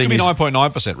important thing is, and it could be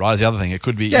 9.9%, right? Is the other thing. It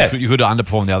could be you could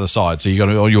underperform the other side. So you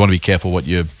want to be careful what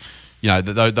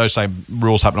those same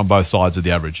rules happen on both sides of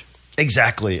the average.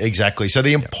 Exactly. So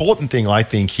the important thing I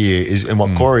think here is, and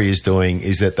what Corey is doing,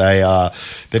 is that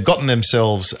they've gotten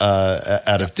themselves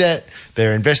out of debt.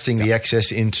 They're investing the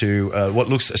excess into what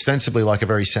looks ostensibly like a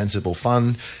very sensible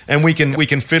fund, and we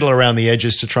can fiddle around the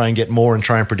edges to try and get more and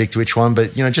try and predict which one.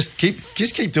 But just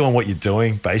keep doing what you're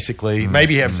doing. Basically,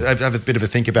 maybe have a bit of a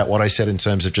think about what I said in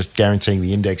terms of just guaranteeing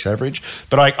the index average.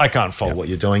 But I can't fault what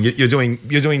you're doing.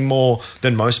 You're doing more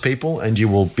than most people, and you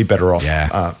will be better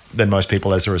off than most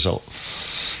people as a result.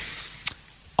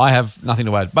 I have nothing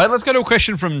to add. But let's go to a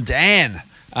question from Dan.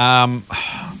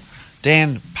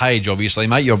 Dan Page, obviously,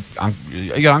 mate. You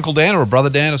got Uncle Dan or a brother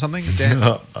Dan or something?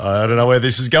 Dan? I don't know where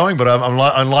this is going, but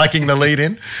I'm liking the lead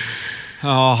in.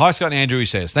 Oh, hi, Scott and Andrew, he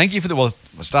says. Thank you for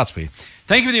it starts with,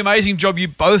 thank you for the amazing job you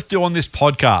both do on this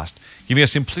podcast. Giving a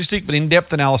simplistic but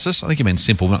in-depth analysis. I think you meant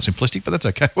simple, not simplistic, but that's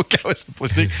okay. We'll go with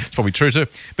simplistic. It's probably true too.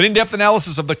 But in-depth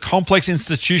analysis of the complex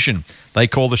institution they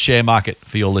call the share market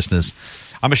for your listeners.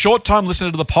 I'm a short-time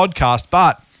listener to the podcast,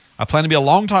 but I plan to be a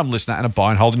long-time listener and a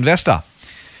buy and hold investor.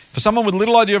 For someone with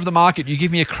little idea of the market, you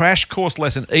give me a crash course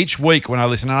lesson each week when I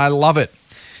listen, and I love it.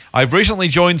 I've recently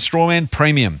joined Strawman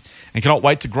Premium and cannot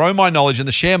wait to grow my knowledge in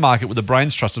the share market with the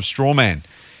brains trust of Strawman.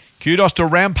 Kudos to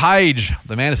Rampage.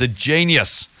 The man is a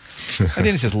genius. And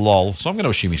then he says, lol, so I'm going to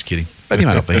assume he's kidding. But he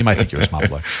may not be. He may think you're a smart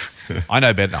bloke. I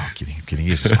know better. No, I'm kidding.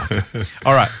 He's a smart bloke.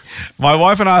 All right. My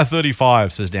wife and I are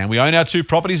 35, says Dan. We own our 2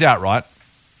 properties outright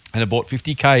and have bought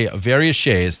 50K of various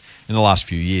shares in the last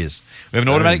few years. We have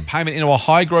an automatic payment into a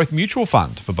high-growth mutual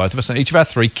fund for both of us and each of our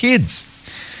 3 kids.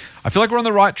 I feel like we're on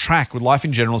the right track with life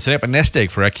in general and set up a nest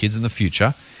egg for our kids in the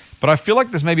future, but I feel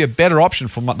like there's maybe a better option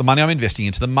for the money I'm investing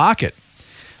into the market.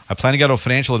 I plan to go to a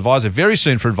financial advisor very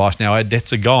soon for advice now our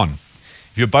debts are gone.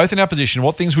 If you're both in our position,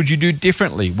 what things would you do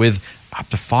differently with up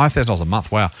to $5,000 a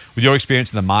month? Wow. With your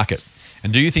experience in the market.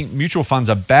 And do you think mutual funds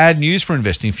are bad news for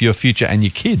investing for your future and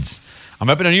your kids? I'm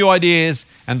open to new ideas,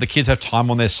 and the kids have time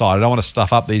on their side. I don't want to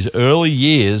stuff up these early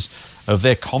years of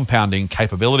their compounding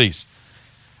capabilities.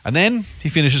 And then he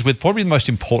finishes with probably the most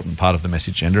important part of the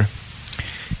message, Andrew.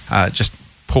 Just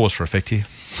pause for effect here.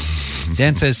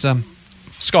 Dan says,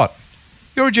 Scott,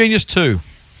 you're a genius too.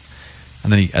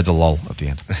 And then he adds a lol at the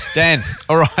end. Dan,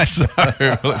 all right, so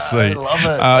let's see. I love it.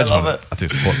 I love it. I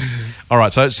think it's important. All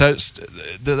right, so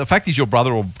the fact he's your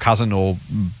brother or cousin or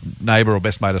neighbour or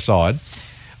best mate aside,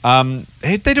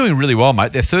 they're doing really well,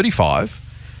 mate. They're 35.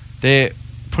 They're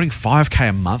putting $5,000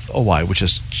 a month away, which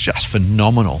is just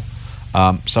phenomenal.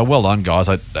 So well done, guys.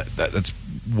 That's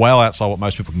well outside what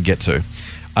most people can get to.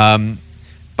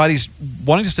 But he's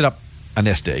wanting to set up a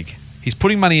nest egg. He's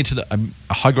putting money into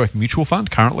a high-growth mutual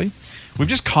fund currently. We've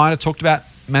just kind of talked about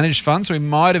managed funds, so we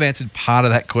might have answered part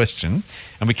of that question.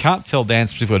 And we can't tell Dan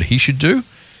specifically what he should do.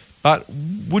 But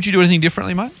would you do anything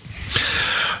differently, mate?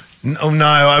 No.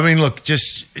 I mean, look,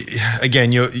 just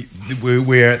again,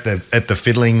 we're at the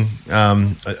fiddling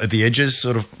at the edges,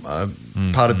 sort of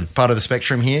part of the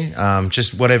spectrum here.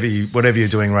 Just whatever you're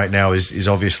doing right now is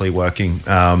obviously working.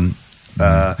 I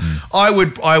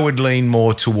would lean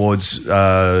more towards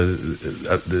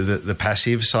the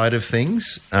passive side of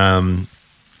things.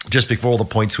 Just before all the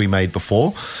points we made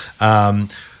before.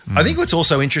 I think what's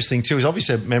also interesting too is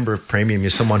obviously a member of Premium. You're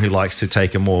someone who likes to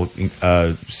take a more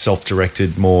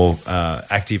self-directed, more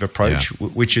active approach,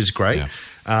 which is great. Yeah.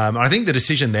 I think the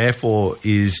decision therefore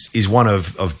is one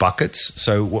of buckets.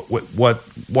 So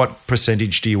what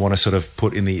percentage do you want to sort of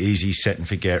put in the easy set and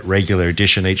forget regular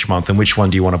edition each month, and which one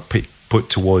do you want to put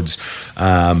towards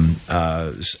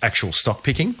actual stock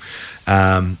picking?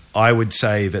 I would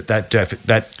say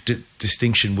that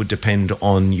distinction would depend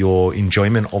on your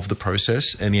enjoyment of the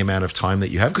process and the amount of time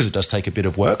that you have, because it does take a bit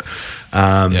of work.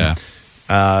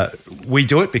 We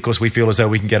do it because we feel as though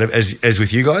we can get as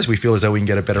with you guys, we feel as though we can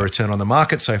get a better return on the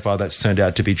market. So far, that's turned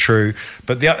out to be true.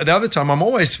 But the other time, I'm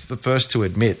always the first to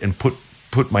admit and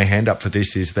put my hand up for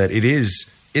this, is that it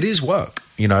is work.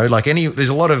 You know, like there's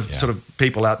a lot of sort of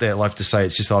people out there that love to say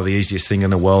it's just the easiest thing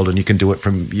in the world, and you can do it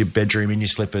from your bedroom in your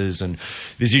slippers, and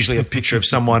there's usually a picture of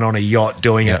someone on a yacht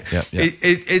doing it.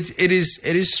 It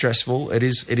is stressful. It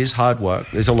is hard work.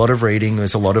 There's a lot of reading.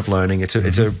 There's a lot of learning.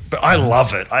 But I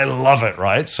love it. I love it.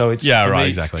 Right. So it's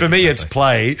for me it's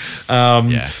play. But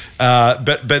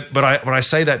I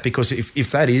say that because if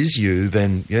that is you,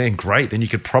 then great. Then you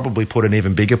could probably put an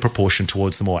even bigger proportion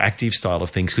towards the more active style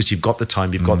of things, because you've got the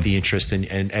time, you've got the interest,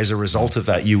 and as a result of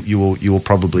that, you will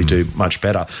probably do much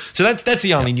better. So that's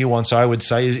the only nuance I would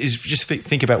say is just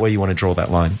think about where you want to draw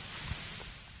that line.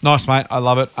 Nice, mate. I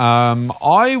love it.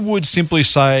 I would simply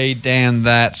say, Dan,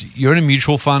 that you're in a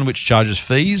mutual fund which charges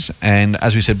fees, and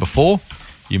as we said before,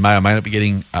 you may or may not be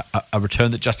getting a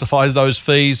return that justifies those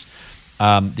fees.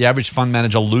 The average fund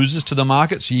manager loses to the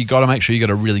market, so you got to make sure you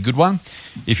got a really good one.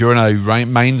 If you're in a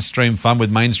mainstream fund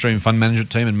with mainstream fund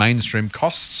management team and mainstream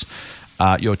costs,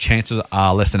 your chances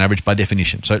are less than average by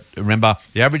definition. So remember,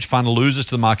 the average fund loses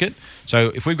to the market.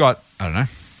 So if we've got,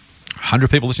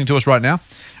 100 people listening to us right now,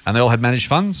 and they all had managed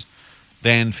funds,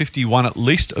 then 51 at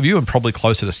least of you, and probably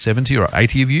closer to 70 or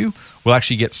 80 of you, will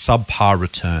actually get subpar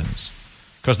returns.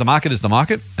 Because the market is the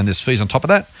market, and there's fees on top of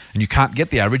that, and you can't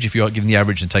get the average if you're giving the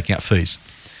average and taking out fees.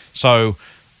 So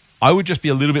I would just be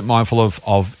a little bit mindful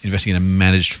of investing in a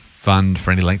managed fund for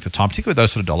any length of time, particularly with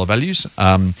those sort of dollar values.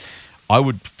 I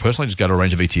would personally just go to a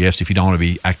range of ETFs if you don't want to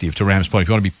be active. To Ram's point, if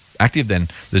you want to be active, then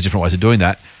there's different ways of doing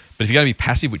that. But if you're going to be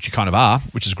passive, which you kind of are,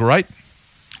 which is great,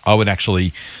 I would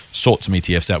actually sort some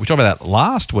ETFs out. We talked about that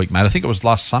last week, mate. I think it was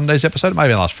last Sunday's episode,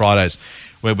 maybe last Friday's,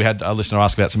 where we had a listener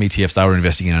ask about some ETFs they were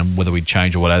investing in and whether we'd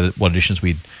change or what additions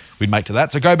we'd make to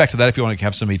that. So go back to that if you want to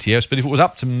have some ETFs. But if it was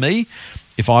up to me,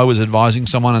 if I was advising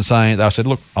someone and saying, I said,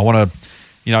 look, I want to,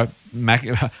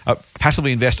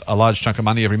 passively invest a large chunk of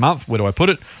money every month, where do I put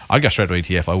it? I'd go straight to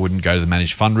ETF. I wouldn't go to the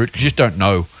managed fund route, because you just don't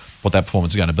know what that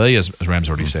performance is going to be, as Ram's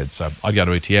already said. So I'd go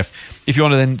to ETF. If you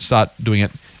want to then start doing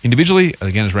it individually,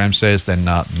 again, as Ram says, then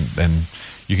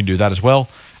you can do that as well.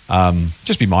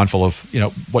 Just be mindful of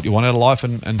what you want out of life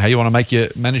and how you want to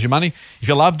manage your money. If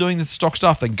you love doing the stock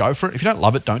stuff, then go for it. If you don't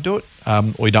love it, don't do it.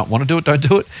 Or you don't want to do it, don't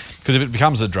do it. Because if it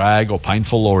becomes a drag or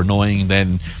painful or annoying,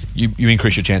 then you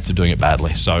increase your chance of doing it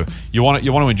badly. So you want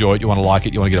to enjoy it, you want to like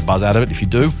it, you want to get a buzz out of it. If you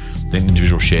do, then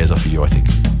individual shares are for you, I think.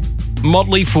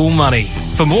 Motley Fool Money.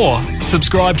 For more,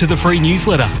 subscribe to the free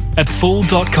newsletter at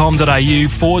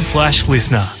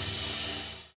fool.com.au/listener.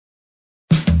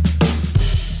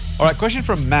 All right, question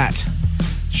from Matt.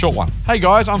 Short one. Hey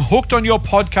guys, I'm hooked on your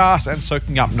podcast and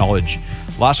soaking up knowledge.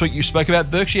 Last week you spoke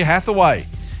about Berkshire Hathaway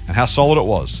and how solid it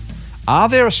was. Are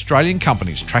there Australian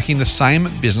companies tracking the same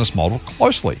business model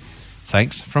closely?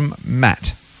 Thanks from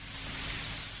Matt.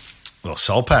 Well,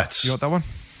 Solpats. You got that one?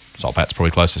 Solpat's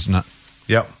probably closest, isn't it?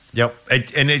 Yep.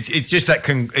 And it's just that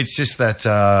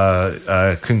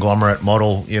conglomerate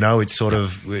model. You know, it's sort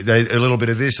of a little bit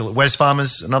of this.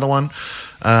 Wesfarmers, another one.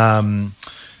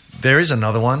 There is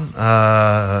another one.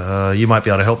 You might be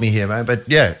able to help me here, mate. But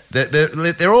yeah,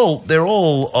 they're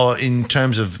all in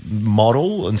terms of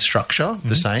model and structure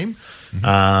the same.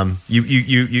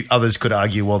 You others could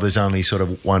argue, well, there's only sort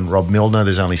of one Rob Milner,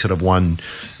 there's only sort of one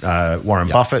Warren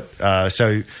Buffett.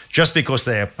 So just because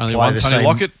they apply only one the Tony same,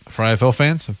 Lockett for AFL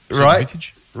fans, right?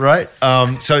 Vintage. Right.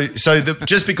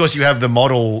 Just because you have the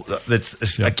model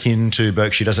that's akin to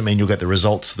Berkshire doesn't mean you'll get the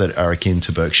results that are akin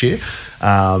to Berkshire.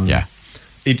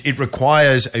 It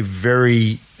requires a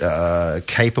very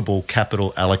capable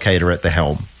capital allocator at the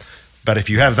helm. But if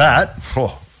you have that,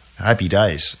 happy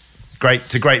days. Great.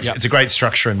 It's a great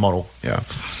structure and model. Yeah.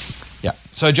 Yeah.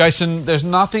 So, Jason, there's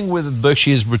nothing with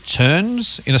Berkshire's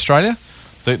returns in Australia.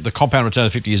 The compound return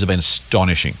of 50 years have been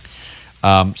astonishing.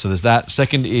 So there's that.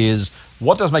 Second is,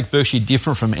 what does make Berkshire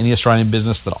different from any Australian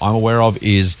business that I'm aware of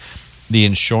is the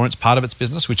insurance part of its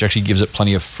business, which actually gives it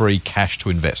plenty of free cash to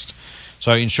invest.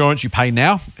 So insurance you pay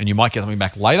now and you might get something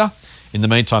back later. In the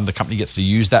meantime, the company gets to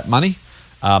use that money.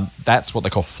 That's what they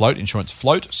call float, insurance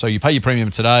float. So you pay your premium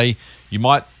today. You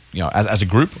might, as a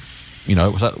group, we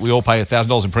all pay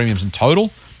 $1,000 in premiums in total,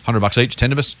 $100 each,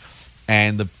 10 of us.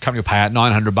 And the company will pay out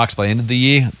 $900 by the end of the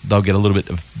year. They'll get a little bit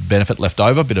of benefit left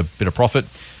over, bit of profit.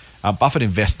 Buffett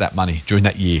invests that money during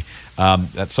that year.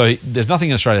 So there's nothing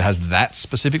in Australia that has that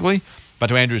specifically. But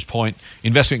to Andrew's point,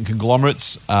 investment in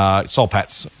conglomerates,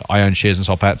 Solpats, I own shares in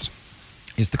Solpats,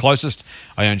 is the closest.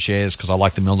 I own shares because I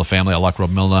like the Milner family. I like Rob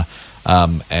Milner,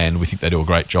 and we think they do a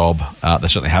great job. They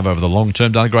certainly have over the long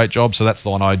term done a great job, so that's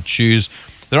the one I'd choose.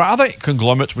 There are other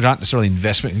conglomerates which aren't necessarily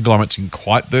investment conglomerates in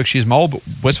quite Berkshire's mold, but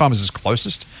Wesfarmers is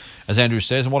closest, as Andrew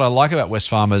says. And what I like about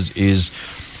Wesfarmers is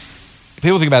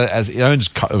people think about it as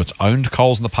it's owned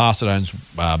Coles in the past, it owns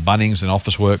Bunnings and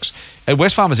Officeworks. At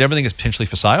Wesfarmers, everything is potentially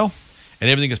for sale, and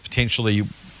everything is potentially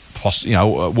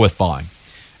worth buying.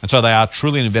 And so they are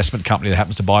truly an investment company that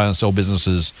happens to buy and sell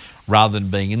businesses rather than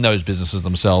being in those businesses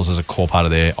themselves as a core part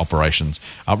of their operations.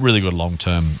 Really good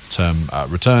long-term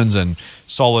returns and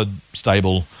solid,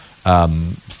 stable,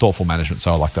 thoughtful management.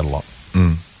 So I like that a lot.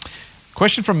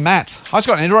 Question from Matt. Hi,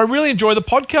 Scott and Andrew. I really enjoy the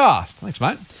podcast. Thanks,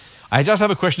 mate. I just have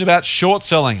a question about short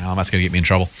selling. Oh, that's going to get me in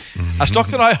trouble. A stock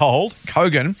that I hold,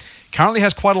 Kogan, currently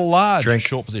has quite a large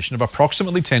short position of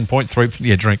approximately 10.3%.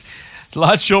 Yeah, drink.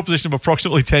 Large short position of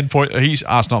approximately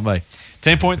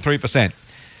 10.3%.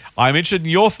 I'm interested in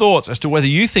your thoughts as to whether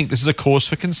you think this is a cause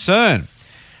for concern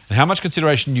and how much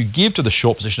consideration you give to the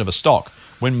short position of a stock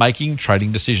when making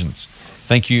trading decisions.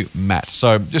 Thank you, Matt.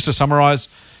 So just to summarize,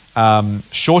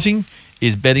 shorting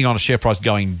is betting on a share price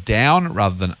going down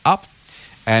rather than up.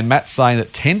 And Matt's saying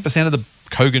that 10% of the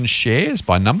Kogan shares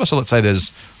by number, so let's say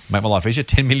there's, make my life easier,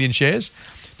 10 million shares.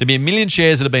 There'd be 1 million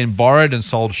shares that have been borrowed and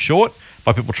sold short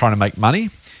by people trying to make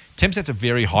money. 10% is a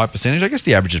very high percentage. I guess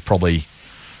the average is probably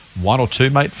 1 or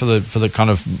 2, mate, for the kind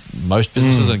of most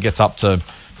businesses, and it gets up to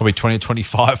probably 20 or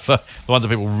 25 for the ones that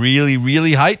people really,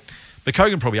 really hate. But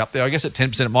Kogan probably up there. I guess at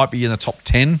 10%, it might be in the top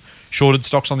 10 shorted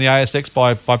stocks on the ASX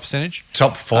by percentage.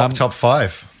 Top 5. Top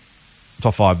 5,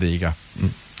 there you go.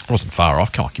 I wasn't far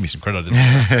off. Come on, give me some credit.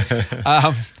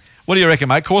 What do you reckon,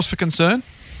 mate? Cause for concern?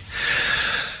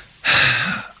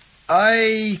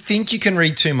 I think you can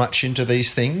read too much into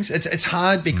these things. It's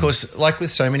hard because, like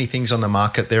with so many things on the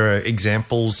market, there are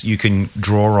examples you can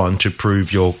draw on to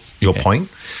prove your point.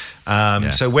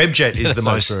 So Webjet is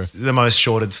the most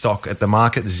shorted stock at the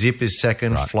market. Zip is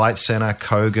second. Right. Flight Centre,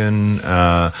 Kogan.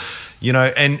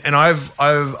 And I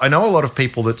know a lot of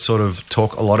people that sort of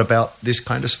talk a lot about this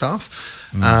kind of stuff.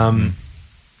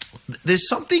 There's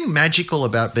something magical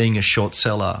about being a short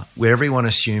seller where everyone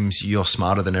assumes you're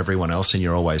smarter than everyone else and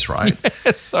you're always right. Yeah,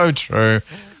 it's so true.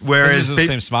 Whereas it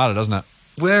seems smarter, doesn't it?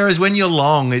 Whereas when you're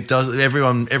long, it does.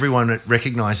 Everyone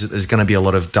recognizes that there's going to be a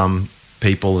lot of dumb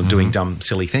people and doing dumb,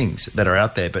 silly things that are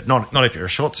out there, but not if you're a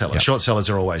short seller. Yep. Short sellers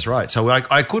are always right. So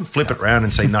I could flip it around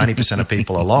and say 90% of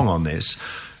people are long on this,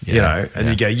 you go,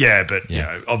 but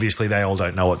obviously they all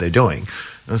don't know what they're doing.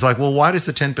 And it's like, well, why does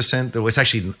the 10%? It's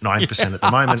actually 9% at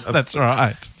the moment. That's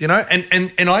right.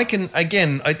 And I can,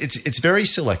 again, it's very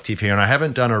selective here, and I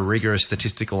haven't done a rigorous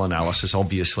statistical analysis,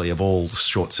 obviously, of all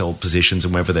short sell positions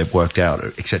and whether they've worked out,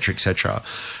 et cetera, et cetera.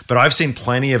 But I've seen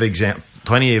plenty of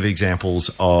examples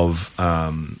of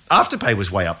Afterpay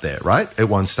was way up there, right, at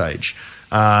one stage,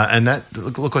 and that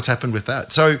look what's happened with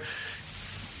that. So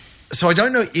So I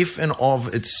don't know if and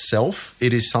of itself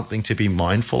it is something to be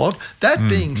mindful of. That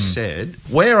being said,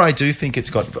 where I do think it's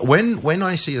got when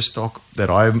I see a stock that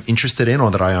I'm interested in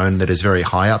or that I own that is very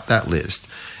high up that list,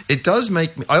 it does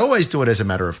make me. I always do it as a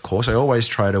matter of course. I always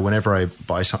try to, whenever I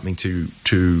buy something, to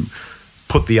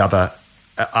put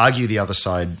argue the other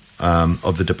side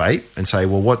of the debate and say,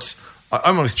 well,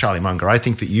 I'm with Charlie Munger. I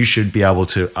think that you should be able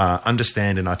to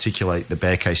understand and articulate the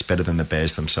bear case better than the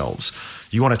bears themselves.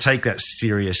 You want to take that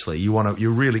seriously. You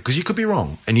really, because you could be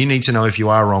wrong, and you need to know if you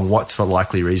are wrong, what's the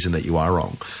likely reason that you are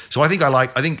wrong. So I think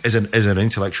as an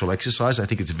intellectual exercise, I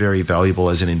think it's very valuable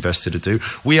as an investor to do.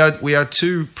 We are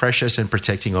too precious and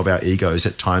protecting of our egos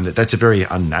at time that's a very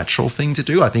unnatural thing to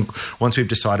do. I think once we've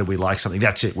decided we like something,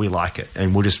 that's it. We like it,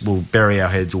 and we'll bury our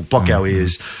heads, we'll block our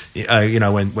ears.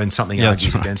 When something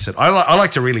argues against it. I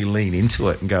like to really lean into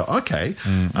it and go, okay,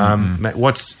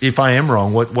 if I am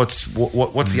wrong, what's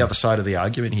the other side of the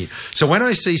argument here? So when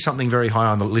I see something very high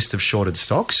on the list of shorted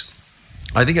stocks,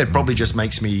 I think it probably just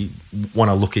makes me want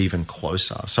to look even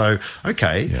closer. So,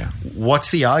 okay,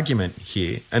 what's the argument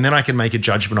here? And then I can make a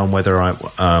judgment on whether I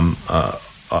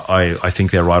think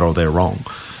they're right or they're wrong.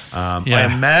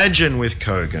 I imagine with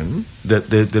Kogan that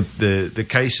the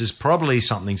case is probably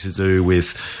something to do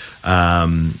with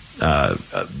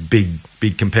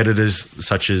big competitors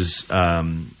such as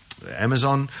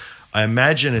Amazon. I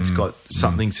imagine it's got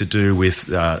something to do with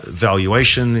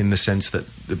valuation, in the sense that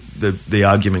the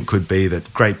argument could be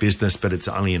that great business, but it's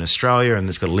only in Australia and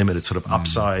there's got a limited sort of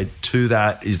upside to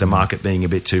that. Is the market being a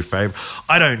bit too favourable?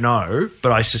 I don't know,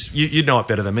 but you know it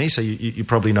better than me, so you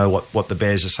probably know what the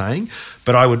bears are saying.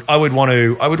 But I would want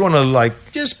to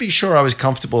like just be sure I was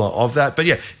comfortable of that. But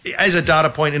yeah, as a data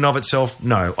point in of itself,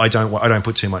 no, I don't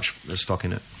put too much stock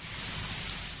in it.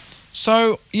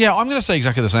 So, yeah, I'm going to say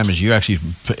exactly the same as you, actually,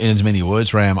 in as many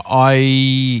words, Ram. If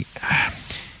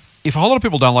a whole lot of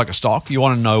people don't like a stock, you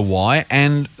want to know why.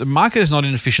 And the market is not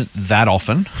inefficient that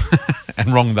often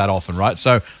and wrong that often, right?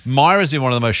 So Myer has been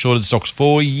one of the most shorted stocks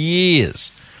for years,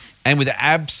 and with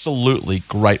absolutely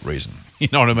great reason. You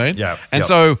know what I mean? Yeah. And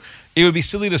so it would be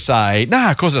silly to say,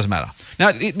 of course it doesn't matter.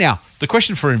 Now, the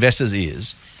question for investors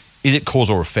is it cause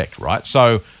or effect, right?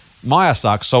 So Myer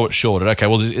sucks, so it's shorted. Okay,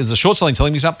 well, is the short selling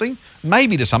telling me something?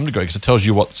 Maybe to some degree, because it tells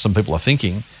you what some people are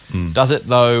thinking. Does it,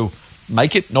 though,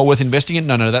 make it not worth investing in?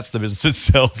 No, that's the business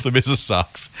itself. The business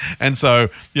sucks. And so,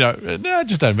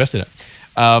 just don't invest in it.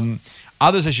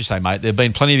 Others, as you say, mate, there have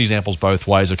been plenty of examples both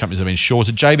ways of companies that have been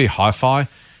shorted. JB Hi-Fi,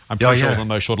 I'm pretty sure, was on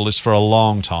the most shorted list for a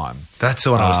long time. That's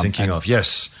the one I was thinking of,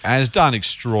 yes. And it's done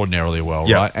extraordinarily well,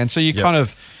 right? And so you kind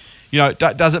of,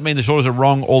 does it mean the shorters are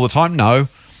wrong all the time? No.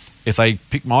 If they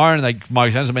pick Myer and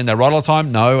Myer doesn't mean they're right all the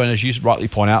time? No. And as you rightly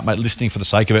point out, mate, listening for the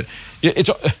sake of it,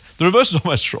 the reverse is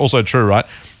almost also true, right?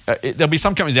 There'll be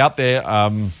some companies out there, I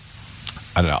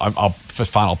don't know, for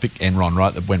fun, I'll pick Enron,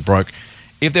 right, that went broke.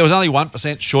 If there was only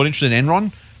 1% short interest in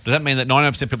Enron, does that mean that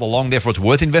 99% of people are long, therefore it's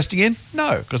worth investing in?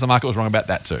 No, because the market was wrong about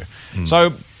that too.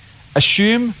 So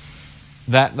assume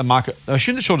that the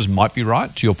shorters might be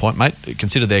right, to your point, mate.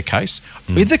 Consider their case.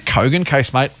 With the Kogan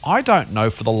case, mate, I don't know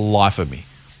for the life of me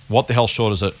what the hell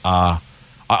shorters are.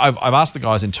 I've asked the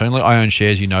guys internally. I own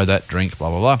shares, you know that. Drink, blah,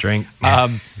 blah, blah. Drink.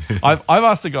 I've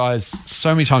asked the guys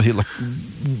so many times, like,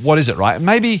 what is it, right?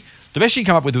 Maybe the best you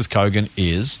can come up with Kogan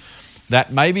is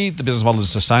that maybe the business model is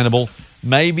sustainable,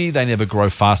 maybe they never grow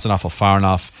fast enough or far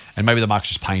enough, and maybe the market's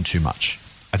just paying too much.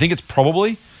 I think it's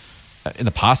probably, in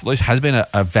the past at least, has been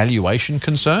a valuation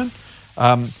concern.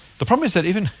 The problem is that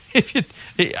even if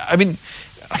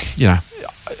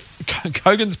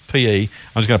Kogan's PE, I'm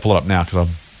just going to pull it up now because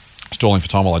I'm stalling for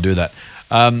time while I do that.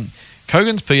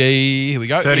 Kogan's PE, here we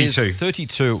go. 32.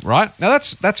 32, right? Now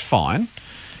that's fine.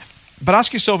 But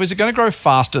ask yourself, is it going to grow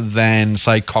faster than,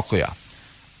 say, Cochlear?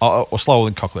 Or slower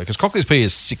than Cochlear? Because Cochlear's PE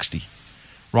is 60,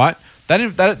 right?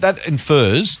 That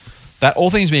infers that all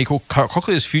things being equal,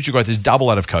 Cochlear's future growth is double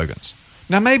that of Kogan's.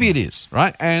 Now, maybe it is,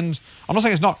 right? And I'm not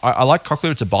saying it's not. I like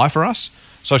Cochlear. It's a buy for us.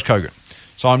 So is Kogan.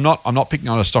 So I'm not picking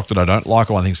on a stock that I don't like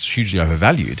or I think is hugely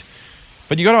overvalued.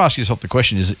 But you got to ask yourself the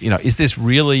question: is this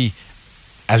really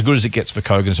as good as it gets for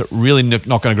Kogan? Is it really not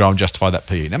going to grow and justify that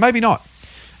PE? Now, maybe not.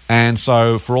 And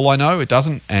so, for all I know, it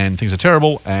doesn't, and things are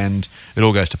terrible, and it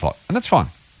all goes to pot, and that's fine.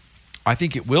 I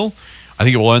think it will. I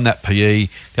think it will earn that PE.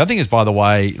 The other thing is, by the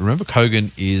way, remember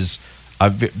Kogan is a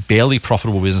barely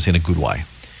profitable business in a good way,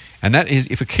 and that is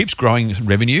if it keeps growing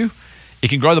revenue, it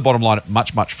can grow the bottom line at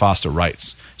much, much faster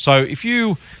rates. So if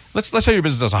you, let's say your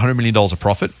business does $100 million of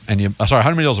profit, and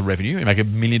 $100 million of revenue, you make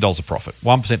 $1 million of profit,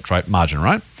 1% trade margin,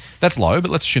 right? That's low, but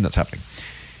let's assume that's happening.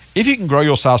 If you can grow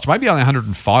your sales to maybe only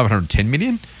 105, 110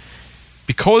 million,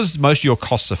 because most of your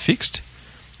costs are fixed,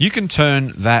 you can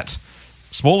turn that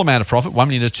small amount of profit, 1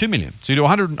 million to $2 million. So you do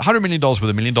 $100 million with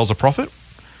 $1 million of profit.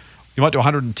 You might do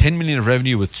 $110 million of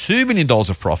revenue with $2 million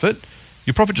of profit.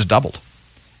 Your profit just doubled.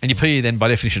 And your PE then, by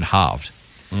definition, halved.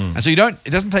 And so it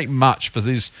doesn't take much for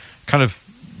these kind of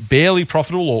barely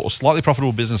profitable or slightly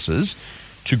profitable businesses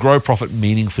to grow profit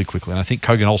meaningfully quickly. And I think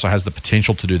Kogan also has the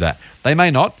potential to do that. They may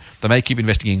not. They may keep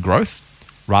investing in growth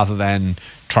rather than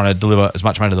trying to deliver as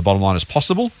much money to the bottom line as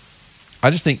possible.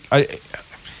 I just think,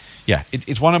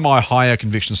 it's one of my higher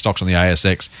conviction stocks on the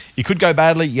ASX. It could go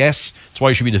badly, yes. It's why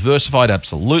you should be diversified,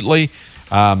 absolutely.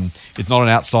 It's not an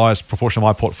outsized proportion of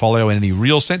my portfolio in any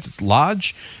real sense. It's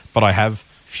large, but I have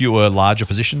fewer larger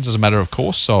positions as a matter of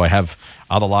course. So I have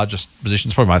other largest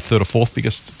positions, probably my third or fourth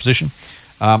biggest position.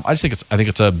 I think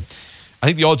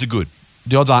the odds are good.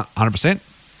 The odds aren't 100%.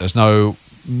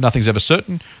 Nothing's ever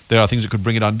certain. There are things that could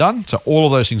bring it undone. So all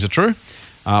of those things are true.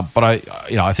 But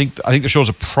I think the shorts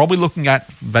are probably looking at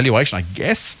valuation, I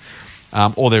guess,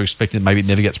 or they're expecting maybe it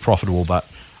never gets profitable. But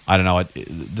I don't know.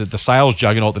 The sales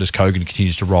juggernaut that is Kogan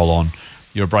continues to roll on.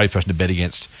 You're a brave person to bet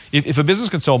against. If a business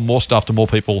can sell more stuff to more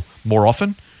people more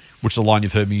often, which is a line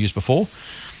you've heard me use before,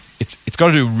 it's got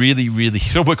to do really, really,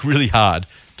 it's got to work really hard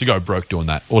to go broke doing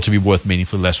that, or to be worth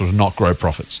meaningfully less, or to not grow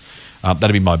profits.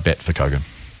 That'd be my bet for Kogan.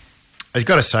 I've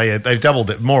got to say,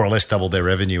 they've more or less doubled their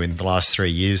revenue in the last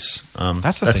 3 years.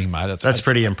 That's the thing, mate. That's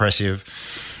pretty impressive.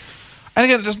 And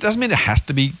again, it doesn't mean it has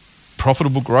to be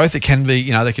profitable growth. It can be,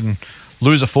 they can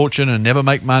lose a fortune and never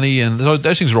make money, and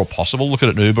those things are all possible. Look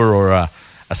at an Uber or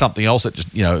something else that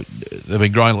just, they've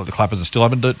been growing like the clappers and still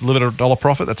haven't delivered a dollar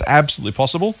profit. That's absolutely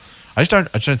possible. I just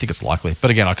don't think it's likely. But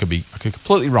again, I could be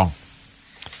completely wrong.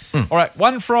 All right,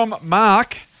 one from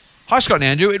Mark. Hi, Scott and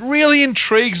Andrew. It really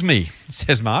intrigues me,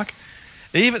 says Mark,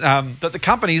 even that the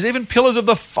companies, even pillars of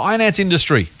the finance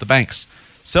industry, the banks,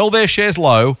 sell their shares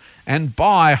low and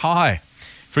buy high.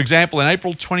 For example, in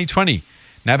April 2020,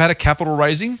 NAB had a capital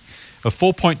raising of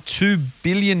 $4.2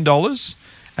 billion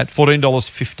at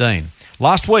 $14.15.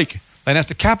 Last week, they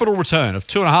announced a capital return of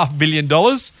 $2.5 billion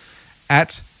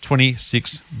at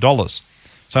 $26.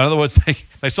 So in other words,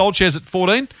 they sold shares at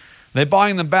 14. They're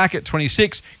buying them back at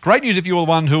 26. Great news if you were the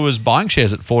one who was buying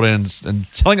shares at 14 and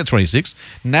selling at 26.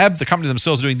 NAB, the company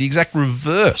themselves, are doing the exact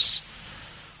reverse.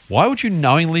 Why would you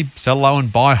knowingly sell low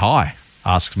and buy high?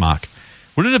 Asks Mark.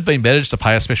 Wouldn't it have been better just to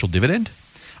pay a special dividend?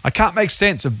 I can't make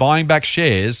sense of buying back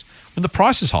shares when the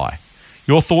price is high.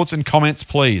 Your thoughts and comments,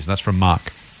 please. That's from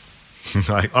Mark.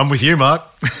 I'm with you, Mark.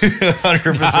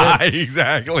 100%.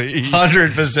 Exactly. 100%.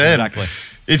 Exactly.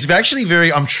 It's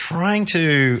actually I'm trying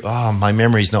to, my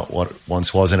memory's not what it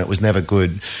once was, and it was never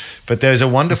good. But there's a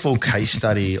wonderful case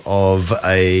study of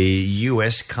a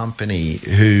US company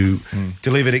who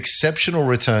delivered exceptional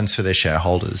returns for their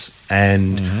shareholders.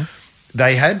 And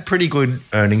they had pretty good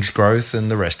earnings growth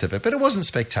and the rest of it, but it wasn't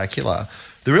spectacular.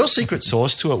 The real secret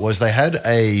sauce to it was they had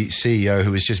a CEO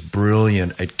who was just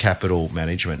brilliant at capital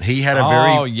management. He had a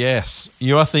very... Oh, yes.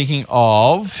 You are thinking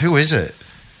of... Who is it?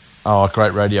 Oh,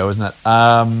 great radio, isn't it?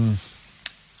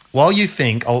 While you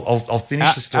think, I'll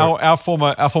finish the story. Our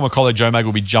former colleague Joe Mag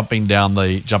will be jumping down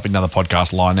the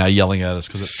podcast line now, yelling at us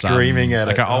because it's screaming at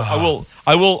it.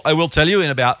 I will tell you in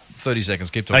about 30 seconds.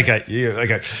 Keep talking. Okay, yeah,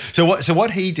 okay. So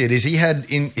what he did is he had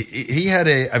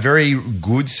a very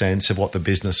good sense of what the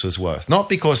business was worth. Not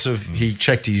because of he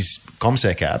checked his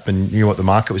CommSec app and knew what the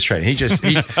market was trading.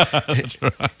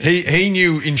 He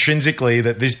knew intrinsically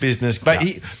that this business,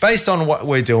 based on what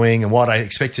we're doing and what I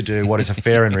expect to do, what is a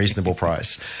fair and reasonable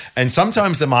price. And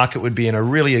sometimes the market would be in a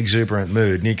really exuberant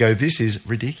mood, and he'd go, "This is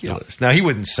ridiculous." Now he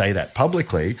wouldn't say that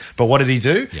publicly, but what did he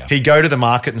do? Yeah. He'd go to the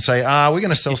market and say, "We're going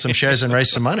to sell some shares and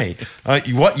raise some money.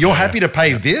 You're happy to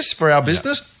pay this for our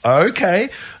business?" Okay.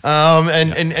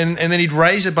 And then he'd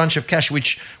raise a bunch of cash,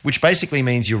 which basically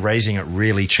means you're raising it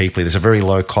really cheaply. There's a very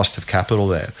low cost of capital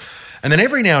there. And then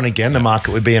every now and again, the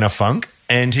market would be in a funk,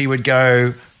 and he would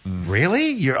go,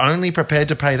 "Really? You're only prepared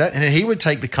to pay that?" And he would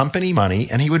take the company money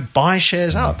and he would buy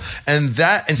shares up. And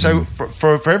so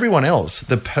for everyone else,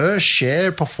 the per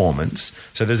share performance,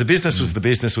 so there's the business was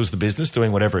the business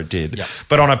doing whatever it did. Yep.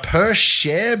 But on a per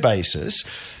share basis,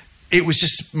 it was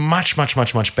just much, much,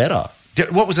 much, much better.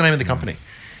 What was the name of the company?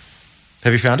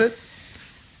 Have you found it?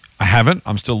 I haven't.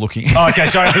 I'm still looking. Oh, okay,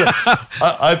 sorry.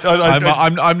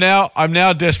 I'm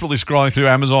now desperately scrolling through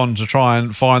Amazon to try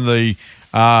and find the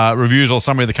reviews or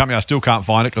summary of the company. I still can't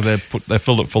find it because they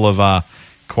filled it full of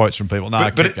quotes from people. No,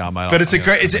 keep going, mate. But it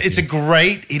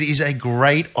is a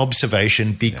great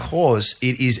observation because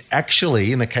it is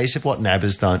actually, in the case of what NAB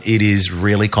has done, it is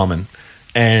really common,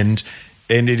 and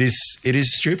it is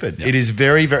stupid. Yep. It is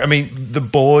very, very. I mean, the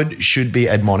board should be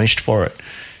admonished for it.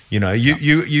 You know,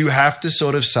 you have to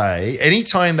sort of say,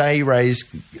 anytime they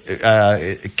raise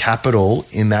capital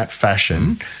in that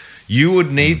fashion, you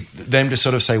would need them to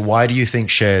sort of say, why do you think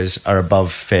shares are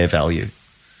above fair value?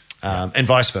 And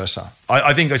vice versa.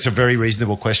 I think that's a very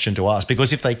reasonable question to ask,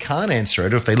 because if they can't answer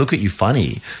it, or if they look at you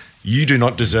funny, you do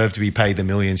not deserve to be paid the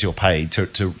millions you're paid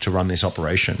to run this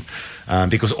operation,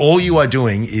 because all you are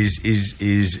doing is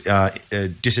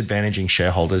disadvantaging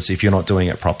shareholders if you're not doing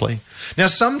it properly. Now,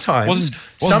 sometimes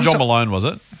wasn't John Malone, was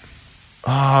it?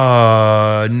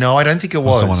 No, I don't think it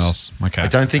was. Someone else. Okay, I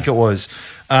don't think it was,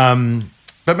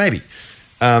 but maybe.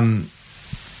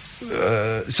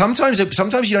 Sometimes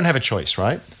you don't have a choice,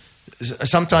 right?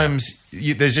 Sometimes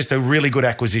there's just a really good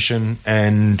acquisition,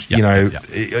 and you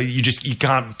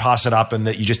can't pass it up, and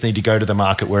that you just need to go to the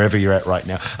market wherever you're at right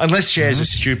now. Unless shares are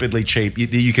stupidly cheap,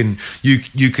 you can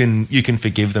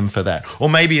forgive them for that. Or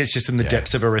maybe it's just in the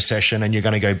depths of a recession, and you're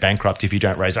going to go bankrupt if you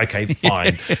don't raise. Okay,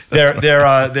 fine. there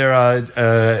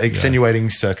are extenuating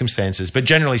circumstances, but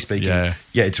generally speaking,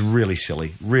 it's really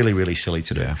silly, really silly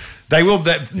to do. Yeah. They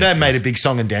made a big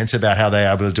song and dance about how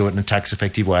they're able to do it in a tax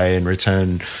effective way and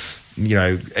return,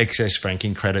 excess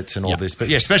franking credits and all this. But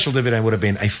special dividend would have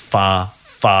been a far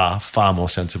more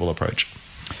sensible approach.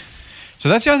 So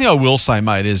that's the only thing I will say,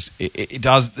 mate, is it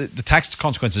does, the tax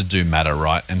consequences do matter,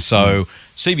 right? And so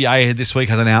CBA this week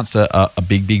has announced a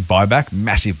big buyback,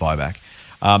 massive buyback.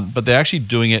 But they're actually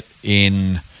doing it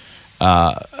in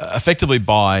effectively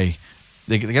by,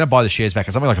 they're going to buy the shares back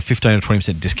at something like a 15 or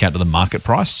 20% discount to the market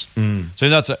price. So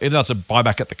even though it's a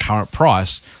buyback at the current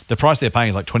price, the price they're paying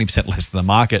is like 20% less than the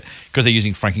market, because they're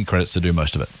using franking credits to do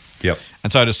most of it. Yep.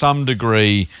 And so to some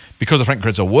degree, because the franking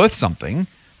credits are worth something,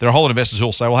 there are a whole lot of investors who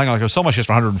will say, well, hang on, I can sell my shares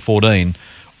for 114,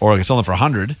 or I can sell them for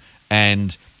 100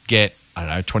 and get, I don't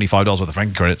know, $25 worth of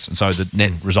franking credits. And so the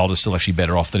net result is still actually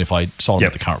better off than if I sold them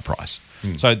at the current price.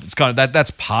 So it's kind of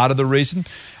that's part of the reason.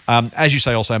 As you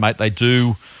say also, mate, they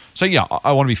do. So yeah,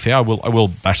 I want to be fair. I will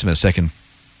bash them in a second.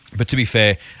 But to be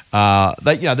fair,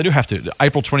 they do have to.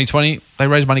 April 2020, they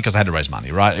raised money because they had to raise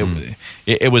money, right?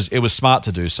 It was smart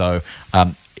to do so.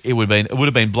 It would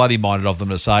have been bloody minded of them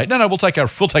to say, no, we'll take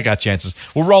our chances.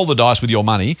 We'll roll the dice with your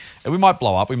money, and we might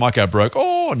blow up, we might go broke,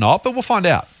 or not, but we'll find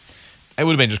out. It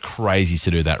would have been just crazy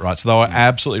to do that, right? So they were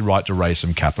absolutely right to raise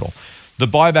some capital. The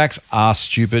buybacks are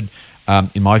stupid,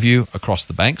 in my view, across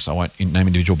the banks. I won't name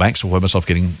individual banks or avoid myself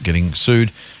getting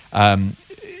sued.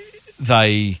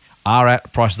 They are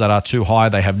at prices that are too high.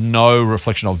 They have no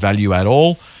reflection of value at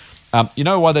all. You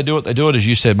know why they do it? They do it, as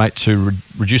you said, mate, to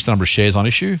reduce the number of shares on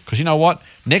issue. Because you know what?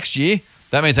 Next year,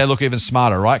 that means they look even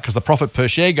smarter, right? Because the profit per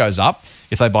share goes up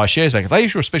if they buy shares back. If they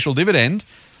issue a special dividend,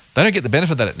 they don't get the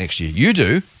benefit of that next year. You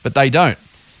do, but they don't.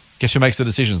 Guess who makes the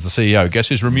decisions? The CEO. Guess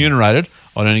who's remunerated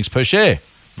on earnings per share?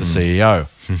 The CEO.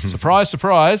 Surprise,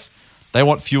 surprise. They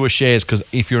want fewer shares, because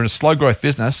if you're in a slow growth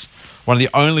business, one of the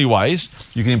only ways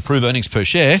you can improve earnings per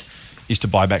share is to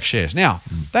buy back shares. Now,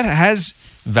 that has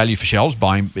value for shareholders,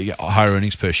 buying higher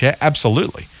earnings per share,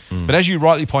 absolutely. But as you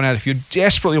rightly point out, if you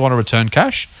desperately want to return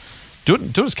cash, do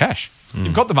it as cash.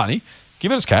 You've got the money,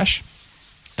 give it as cash,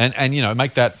 and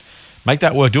make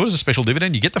that work. Do it as a special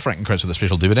dividend. You get the franking credits with a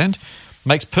special dividend.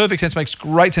 Makes perfect sense, makes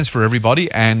great sense for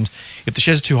everybody. And if the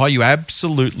shares are too high, you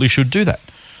absolutely should do that.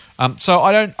 So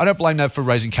I don't blame them for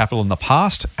raising capital in the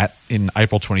past in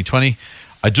April 2020.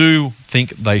 I do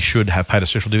think they should have paid a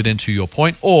special dividend, to your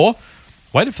point, or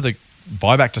waited for the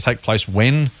buyback to take place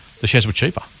when the shares were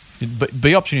cheaper.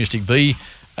 Be opportunistic.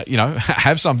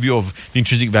 Have some view of the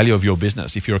intrinsic value of your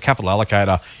business. If you're a capital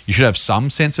allocator, you should have some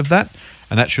sense of that,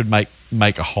 and that should make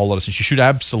a whole lot of sense. You should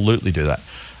absolutely do that.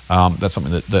 That's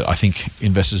something that I think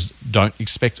investors don't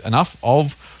expect enough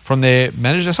of from their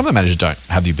managers. Some of the managers don't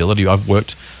have the ability. I've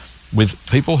worked with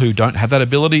people who don't have that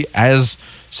ability as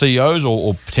CEOs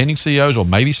or pretending CEOs or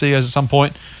maybe CEOs at some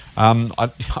point.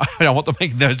 I don't want them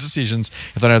making those decisions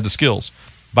if they don't have the skills.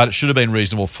 But it should have been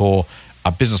reasonable for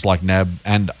a business like NAB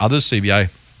and others,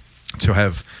 CBA, to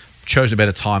have chosen a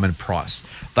better time and price.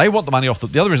 They want the money off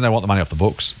the other reason they want the money off the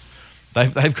books.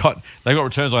 They've got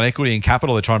returns on equity and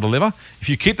capital they're trying to deliver. If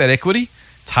you keep that equity,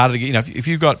 it's harder to get. If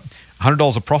you've got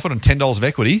 $100 of profit and $10 of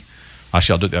equity,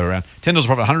 actually I'll do it the other way around. $10 of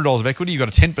profit, $100 of equity, you've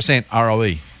got a 10%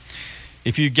 ROE.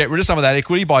 If you get rid of some of that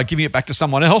equity by giving it back to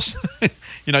someone else,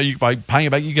 by paying it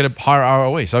back, you get a higher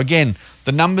ROE. So again,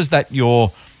 the numbers that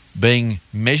you're being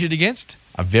measured against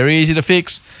are very easy to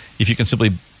fix if you can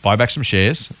simply buy back some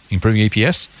shares, improve your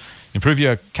EPS, improve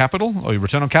your capital or your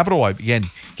return on capital, again,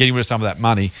 getting rid of some of that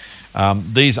money.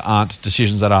 These aren't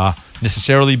decisions that are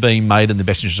necessarily being made in the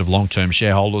best interest of long-term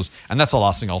shareholders. And that's the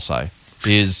last thing I'll say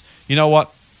is, you know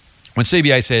what? When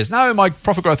CBA says, no, my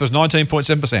profit growth was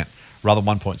 19.7% rather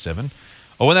than 1.7%,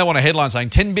 or when they want a headline saying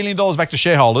 $10 billion back to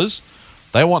shareholders,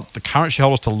 they want the current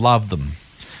shareholders to love them.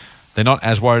 They're not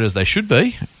as worried as they should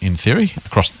be, in theory,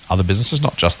 across other businesses,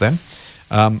 not just them,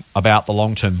 about the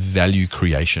long-term value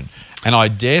creation. And I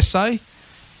dare say,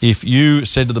 if you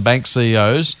said to the bank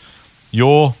CEOs,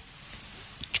 your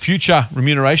future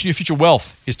remuneration, your future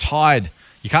wealth is tied,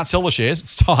 you can't sell the shares,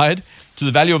 it's tied to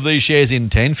the value of these shares in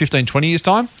 10, 15, 20 years'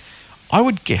 time, I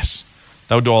would guess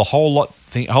they would do a whole lot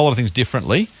of things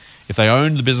differently if they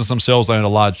owned the business themselves, they owned a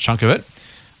large chunk of it,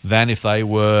 than if they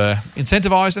were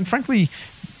incentivized and frankly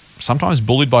sometimes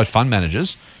bullied by fund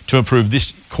managers to improve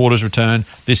this quarter's return,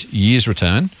 this year's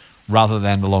return, rather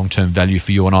than the long-term value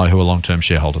for you and I who are long-term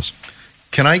shareholders.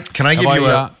 Can I give you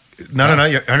a... No,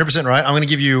 you're 100% right. I'm going to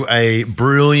give you a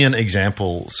brilliant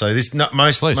example. So this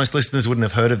most listeners wouldn't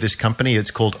have heard of this company. It's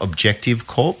called Objective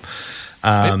Corp.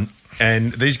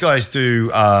 And these guys do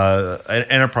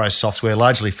enterprise software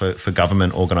largely for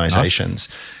government organizations.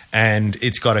 Nice. And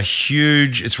it's got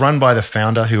it's run by the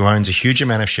founder who owns a huge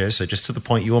amount of shares, so just to the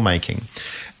point you were making.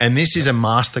 And this is a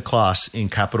masterclass in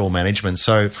capital management.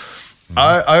 So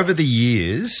over the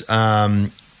years,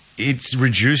 it's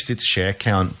reduced its share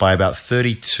count by about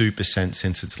 32%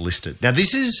 since it's listed. Now,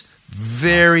 this is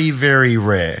very, very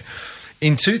rare.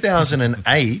 In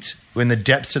 2008, when the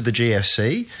depths of the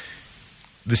GFC,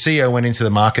 the CEO went into the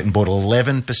market and bought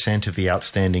 11% of the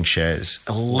outstanding shares.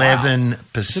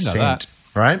 11%. Wow.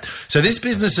 Right? So this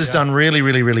business has done really,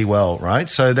 really, really well, right?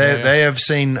 So they have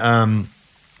seen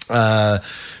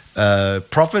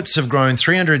profits have grown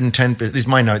 310%.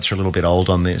 My notes are a little bit old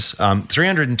on this.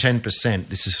 310%,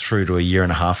 this is through to a year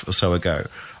and a half or so ago,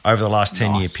 over the last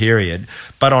 10-year period.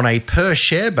 But on a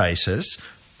per-share basis,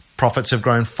 profits have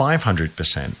grown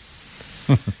 500%.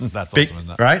 That's awesome,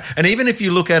 isn't it? Right? And even if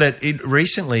you look at it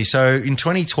recently, so in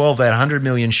 2012, they had 100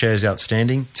 million shares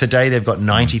outstanding. Today, they've got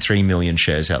 93 million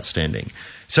shares outstanding.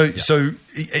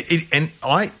 And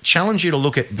I challenge you to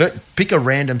look at, pick a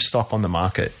random stock on the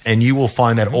market and you will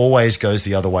find that always goes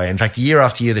the other way. In fact, year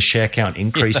after year, the share count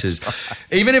increases,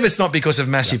 even if it's not because of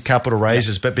massive capital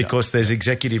raises, but because there's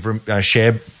executive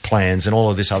share plans and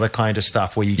all of this other kind of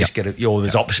stuff where you just get it, or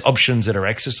there's options that are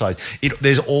exercised.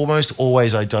 There's almost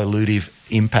always a dilutive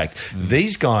impact.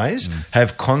 These guys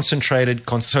have concentrated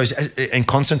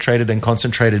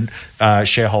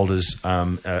shareholders'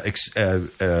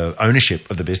 ownership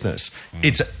of the business.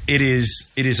 It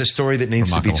is a story that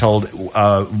needs to be told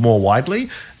more widely.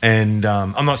 And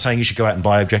I'm not saying you should go out and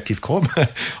buy Objective Corp.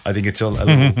 I think it's a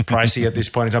little pricey at this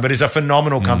point in time, but it's a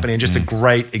phenomenal company and just a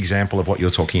great example of what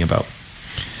you're talking about.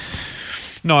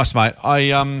 Nice, mate.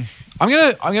 I'm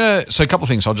gonna. So a couple of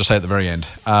things I'll just say at the very end.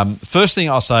 First thing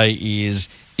I'll say is,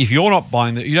 if you're not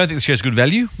buying you don't think the share's good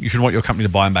value, you should want your company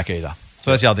to buy them back either.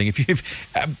 So that's the other thing.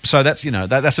 So that's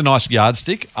that's a nice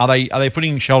yardstick. Are they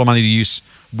putting shareholder money to use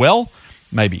well?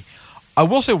 Maybe. I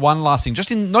will say one last thing,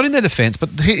 not in their defense, but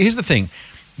here's the thing.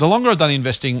 The longer I've done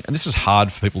investing, and this is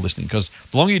hard for people listening, because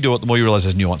the longer you do it, the more you realize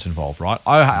there's nuance involved, right?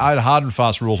 I had hard and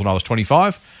fast rules when I was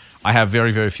 25. I have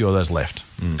very, very few of those left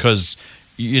because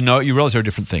you realize there are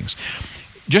different things.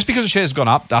 Just because the shares have gone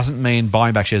up doesn't mean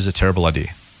buying back shares is a terrible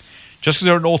idea. Just because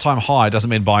they're at an all-time high doesn't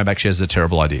mean buying back shares is a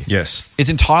terrible idea. Yes. It's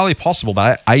entirely possible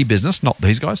that a business, not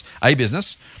these guys, a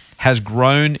business has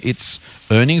grown its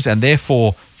earnings and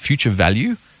therefore future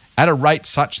value at a rate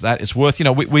such that it's worth,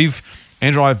 we've,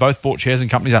 Andrew and I have both bought shares in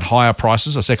companies at higher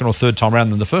prices a second or third time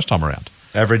around than the first time around.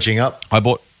 Averaging up. I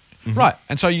bought, right.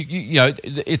 And so,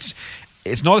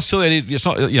 it's not a silly idea. It's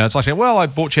not, it's like saying, well, I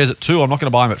bought shares at 2, I'm not going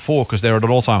to buy them at 4 because they're at an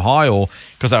all-time high or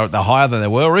because they're higher than they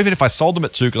were, or even if I sold them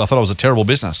at 2 because I thought it was a terrible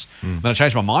business. Then I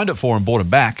changed my mind at 4 and bought them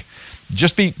back. The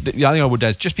other thing I would do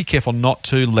is just be careful not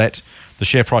to let the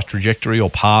share price trajectory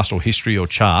or past or history or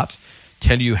chart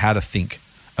tell you how to think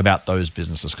about those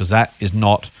businesses, because that is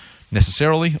not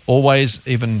necessarily always,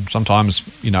 even sometimes,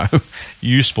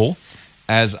 useful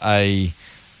as an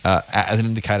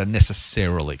indicator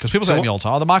necessarily. Because people say to me all the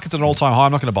time, the market's at an all-time high,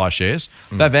 I'm not going to buy shares.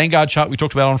 That Vanguard chart we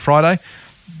talked about on Friday,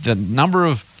 the number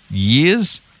of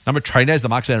trade days the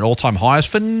market's at an all-time high is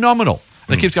phenomenal.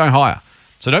 And it keeps going higher.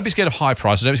 So don't be scared of high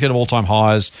prices, don't be scared of all-time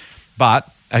highs. But,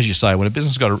 as you say, when a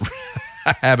business has got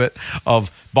a habit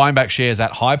of buying back shares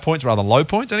at high points rather than low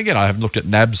points, and again, I haven't looked at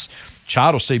NAB's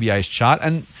chart or CBA's chart,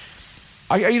 and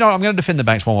I'm going to defend the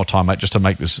banks one more time, mate, just to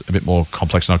make this a bit more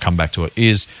complex, and I'll come back to it,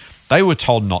 is they were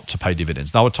told not to pay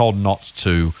dividends. They were told not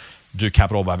to do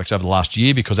capital buybacks over the last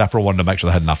year because APRA wanted to make sure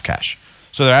they had enough cash.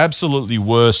 So there absolutely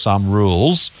were some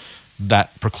rules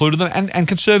that precluded them, and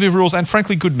conservative rules, and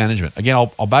frankly, good management. Again,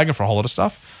 I'll bag them for a whole lot of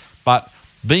stuff, but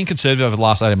being conservative over the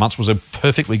last 18 months was a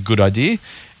perfectly good idea.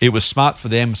 It was smart for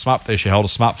them, smart for their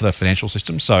shareholders, smart for their financial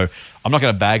system. So I'm not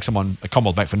going to bag a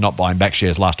Commonwealth Bank for not buying back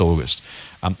shares last August.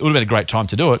 It would have been a great time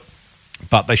to do it,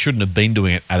 but they shouldn't have been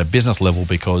doing it at a business level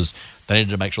because they needed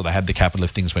to make sure they had the capital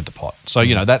if things went to pot. So,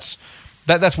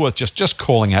 that's worth just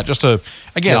calling out. Just to,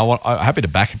 again, I'm happy to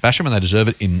bash them and they deserve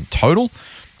it in total,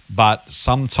 but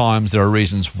sometimes there are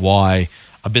reasons why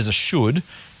a business should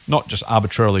not just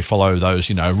arbitrarily follow those,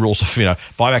 rules of,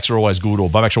 buybacks are always good or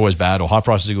buybacks are always bad or high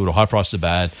prices are good or high prices are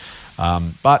bad.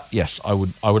 But yes, I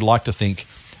would like to think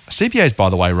CPAs, by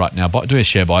the way, right now, doing a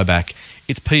share buyback,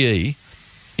 its PE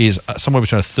is somewhere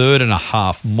between a third and a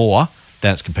half more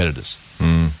than its competitors.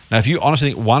 Now, if you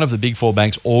honestly think one of the big four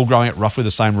banks all growing at roughly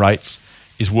the same rates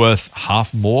is worth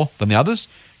half more than the others,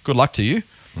 good luck to you.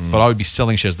 But I would be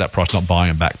selling shares at that price, not buying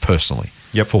them back personally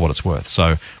for what it's worth.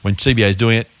 So when CBA is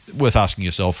doing it, worth asking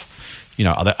yourself,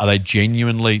 are they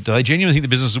genuinely think the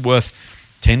business is worth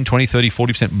 10, 20, 30,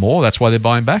 40% more? That's why they're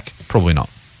buying back? Probably not.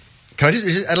 Can I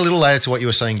just add a little layer to what you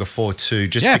were saying before too?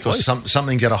 Just because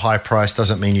something's at a high price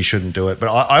doesn't mean you shouldn't do it. But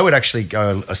I would actually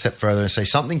go a step further and say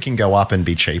something can go up and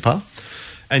be cheaper.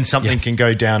 And something can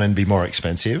go down and be more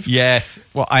expensive. Yes.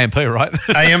 Well, AMP, right?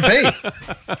 AMP,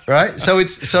 right? So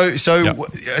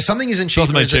something isn't cheaper.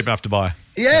 Doesn't mean cheap enough to buy.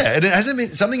 Yeah, and it hasn't been.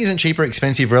 Something isn't cheaper, or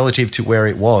expensive relative to where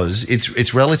it was.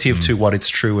 It's relative to what its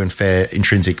true and fair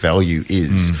intrinsic value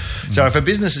is. So if a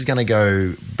business is going to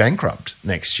go bankrupt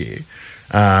next year,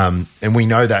 and we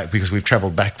know that because we've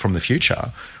travelled back from the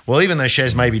future. Well, even though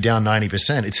shares may be down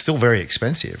 90%, it's still very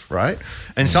expensive, right?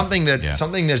 And something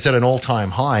that's at an all-time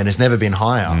high and has never been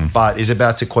higher, but is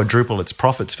about to quadruple its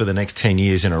profits for the next 10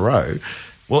 years in a row.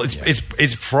 Well,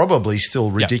 it's probably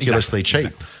still ridiculously cheap.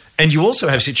 Exactly. And you also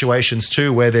have situations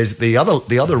too where there's the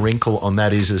other wrinkle on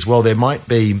that is as well. There might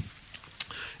be,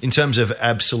 in terms of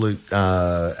absolute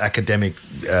academic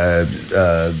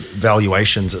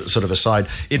valuations sort of aside,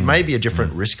 it may be a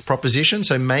different risk proposition.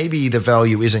 So maybe the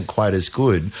value isn't quite as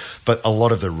good, but a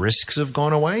lot of the risks have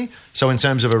gone away. So in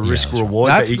terms of a risk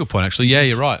reward. That's a good point, actually. Yeah,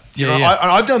 you're right.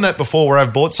 I've done that before where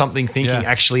I've bought something thinking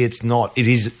actually it's not. It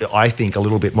is, I think, a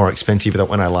little bit more expensive than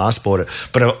when I last bought it.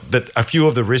 But a few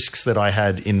of the risks that I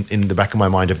had in the back of my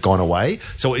mind have gone away.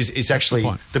 So it's actually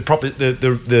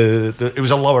it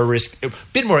was a lower risk, a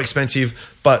bit more expensive,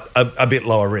 but a bit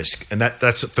lower risk. And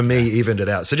that's for me evened it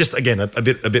out. So just again a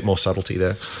bit more subtlety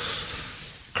there.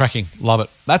 Cracking. Love it.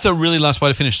 That's a really nice way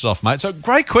to finish this off, mate. So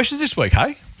great questions this week,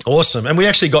 hey? Awesome. And we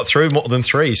actually got through more than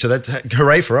 3, so that's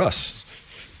hooray for us.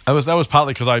 That was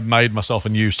partly because I made myself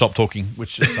and you stop talking,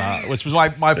 which was my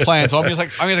plan. So I'm going to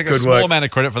take a small amount of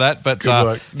credit for that. But good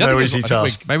work. No easy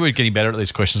task. Maybe we're getting better at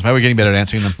these questions. Maybe we're getting better at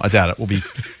answering them. I doubt it. We'll be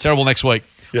terrible next week.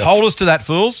 Yep. Hold us to that,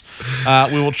 fools.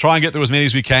 We will try and get through as many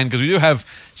as we can because we do have.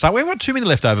 So we haven't got too many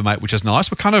left over, mate, which is nice.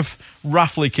 We're kind of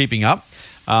roughly keeping up.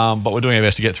 But we're doing our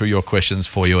best to get through your questions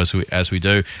for you as we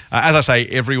do. As I say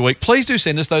every week, please do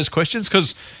send us those questions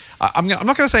because I'm not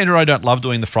going to say, Andrew, I don't love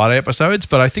doing the Friday episodes,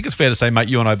 but I think it's fair to say, mate,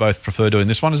 you and I both prefer doing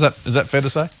this one. Is that fair to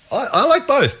say? I like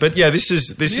both, but this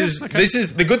is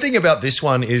the good thing about this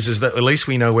one is that at least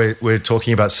we know we're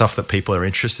talking about stuff that people are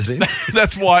interested in.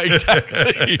 That's why,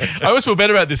 exactly. I always feel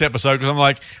better about this episode because I'm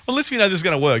like, well, at least we know this is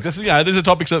going to work. These are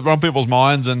topics that run people's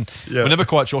minds, and we're never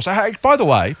quite sure. So, hey, by the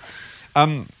way,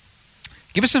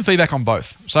 give us some feedback on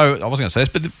both. So I wasn't going to say this,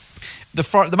 but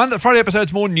the Friday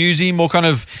episode's more newsy, more kind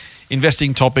of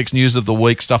investing topics, news of the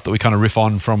week, stuff that we kind of riff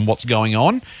on from what's going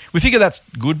on. We figure that's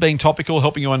good, being topical,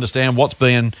 helping you understand what's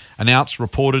being announced,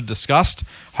 reported, discussed.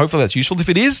 Hopefully that's useful. If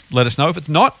it is, let us know. If it's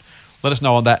not, let us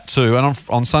know on that too. And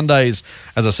on Sundays,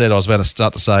 as I said, I was about to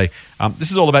start to say, this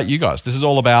is all about you guys. This is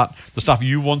all about the stuff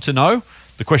you want to know,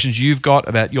 the questions you've got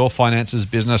about your finances,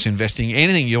 business, investing,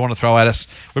 anything you want to throw at us.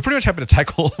 We're pretty much happy to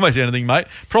tackle almost anything, mate.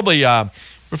 We probably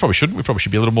shouldn't. We probably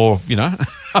should be a little more,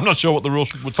 I'm not sure what the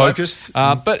rules would say. Focused.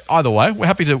 But either way, we're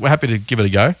happy to give it a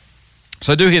go.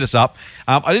 So do hit us up.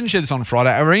 I didn't share this on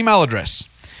Friday. Our email address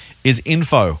is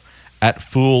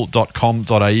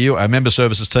info@fool.com.au. Our member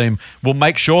services team will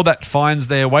make sure that finds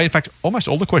their way. In fact, almost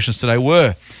all the questions today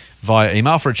were via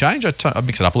email for a change. I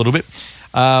mix it up a little bit.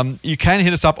 You can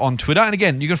hit us up on Twitter. And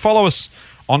again, you can follow us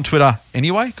on Twitter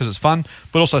anyway because it's fun,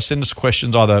 but also send us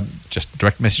questions, either just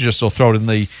direct message us or throw it in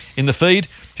the feed.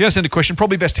 If you're going to send a question,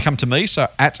 probably best to come to me, so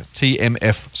at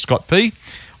TMF Scott P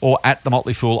or at the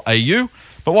Motley Fool AU.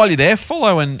 But while you're there,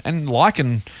 follow and like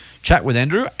and chat with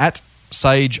Andrew at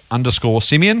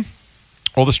Sage_Simeon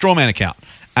or the Strawman account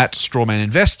at Strawman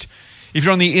Invest. If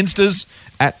you're on the Instas,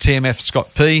 at TMF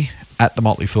Scott P, at the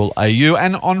Motley Fool AU,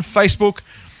 and on Facebook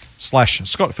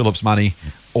 /Scott Phillips Money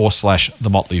or/The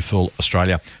Motley Fool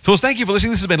Australia. Fools, thank you for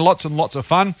listening. This has been lots and lots of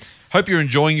fun. Hope you're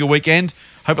enjoying your weekend.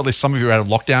 Hope at least some of you are out of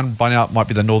lockdown. By now, it might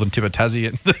be the northern tip of Tassie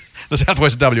and the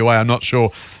southwest of WA. I'm not sure.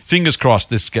 Fingers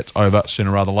crossed this gets over sooner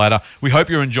rather than later. We hope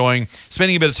you're enjoying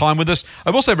spending a bit of time with us.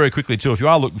 I've also very quickly too, if you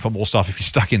are looking for more stuff, if you're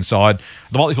stuck inside,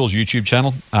 the Motley Fool's YouTube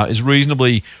channel is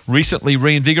reasonably recently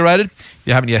reinvigorated. If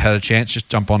you haven't yet had a chance, just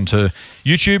jump onto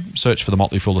YouTube, search for the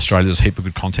Motley Fool Australia. There's a heap of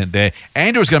good content there.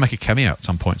 Andrew is going to make a cameo at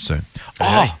some point soon.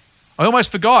 Oh, I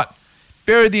almost forgot.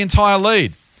 Buried the entire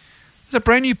lead. There's a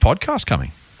brand new podcast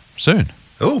coming soon.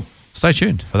 Oh, stay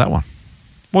tuned for that one.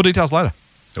 More details later.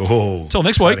 Oh, till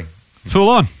next week. Fool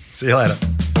on. See you later.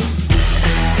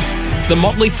 The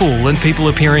Motley Fool and people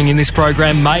appearing in this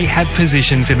program may have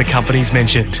positions in the companies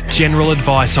mentioned. General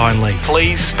advice only.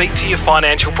 Please speak to your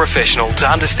financial professional to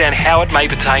understand how it may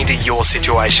pertain to your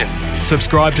situation.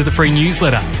 Subscribe to the free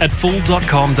newsletter at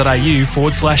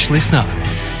fool.com.au/listener.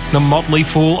 The Motley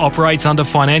Fool operates under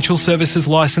Financial Services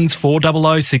Licence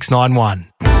 400691.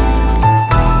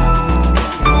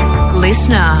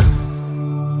 Listener.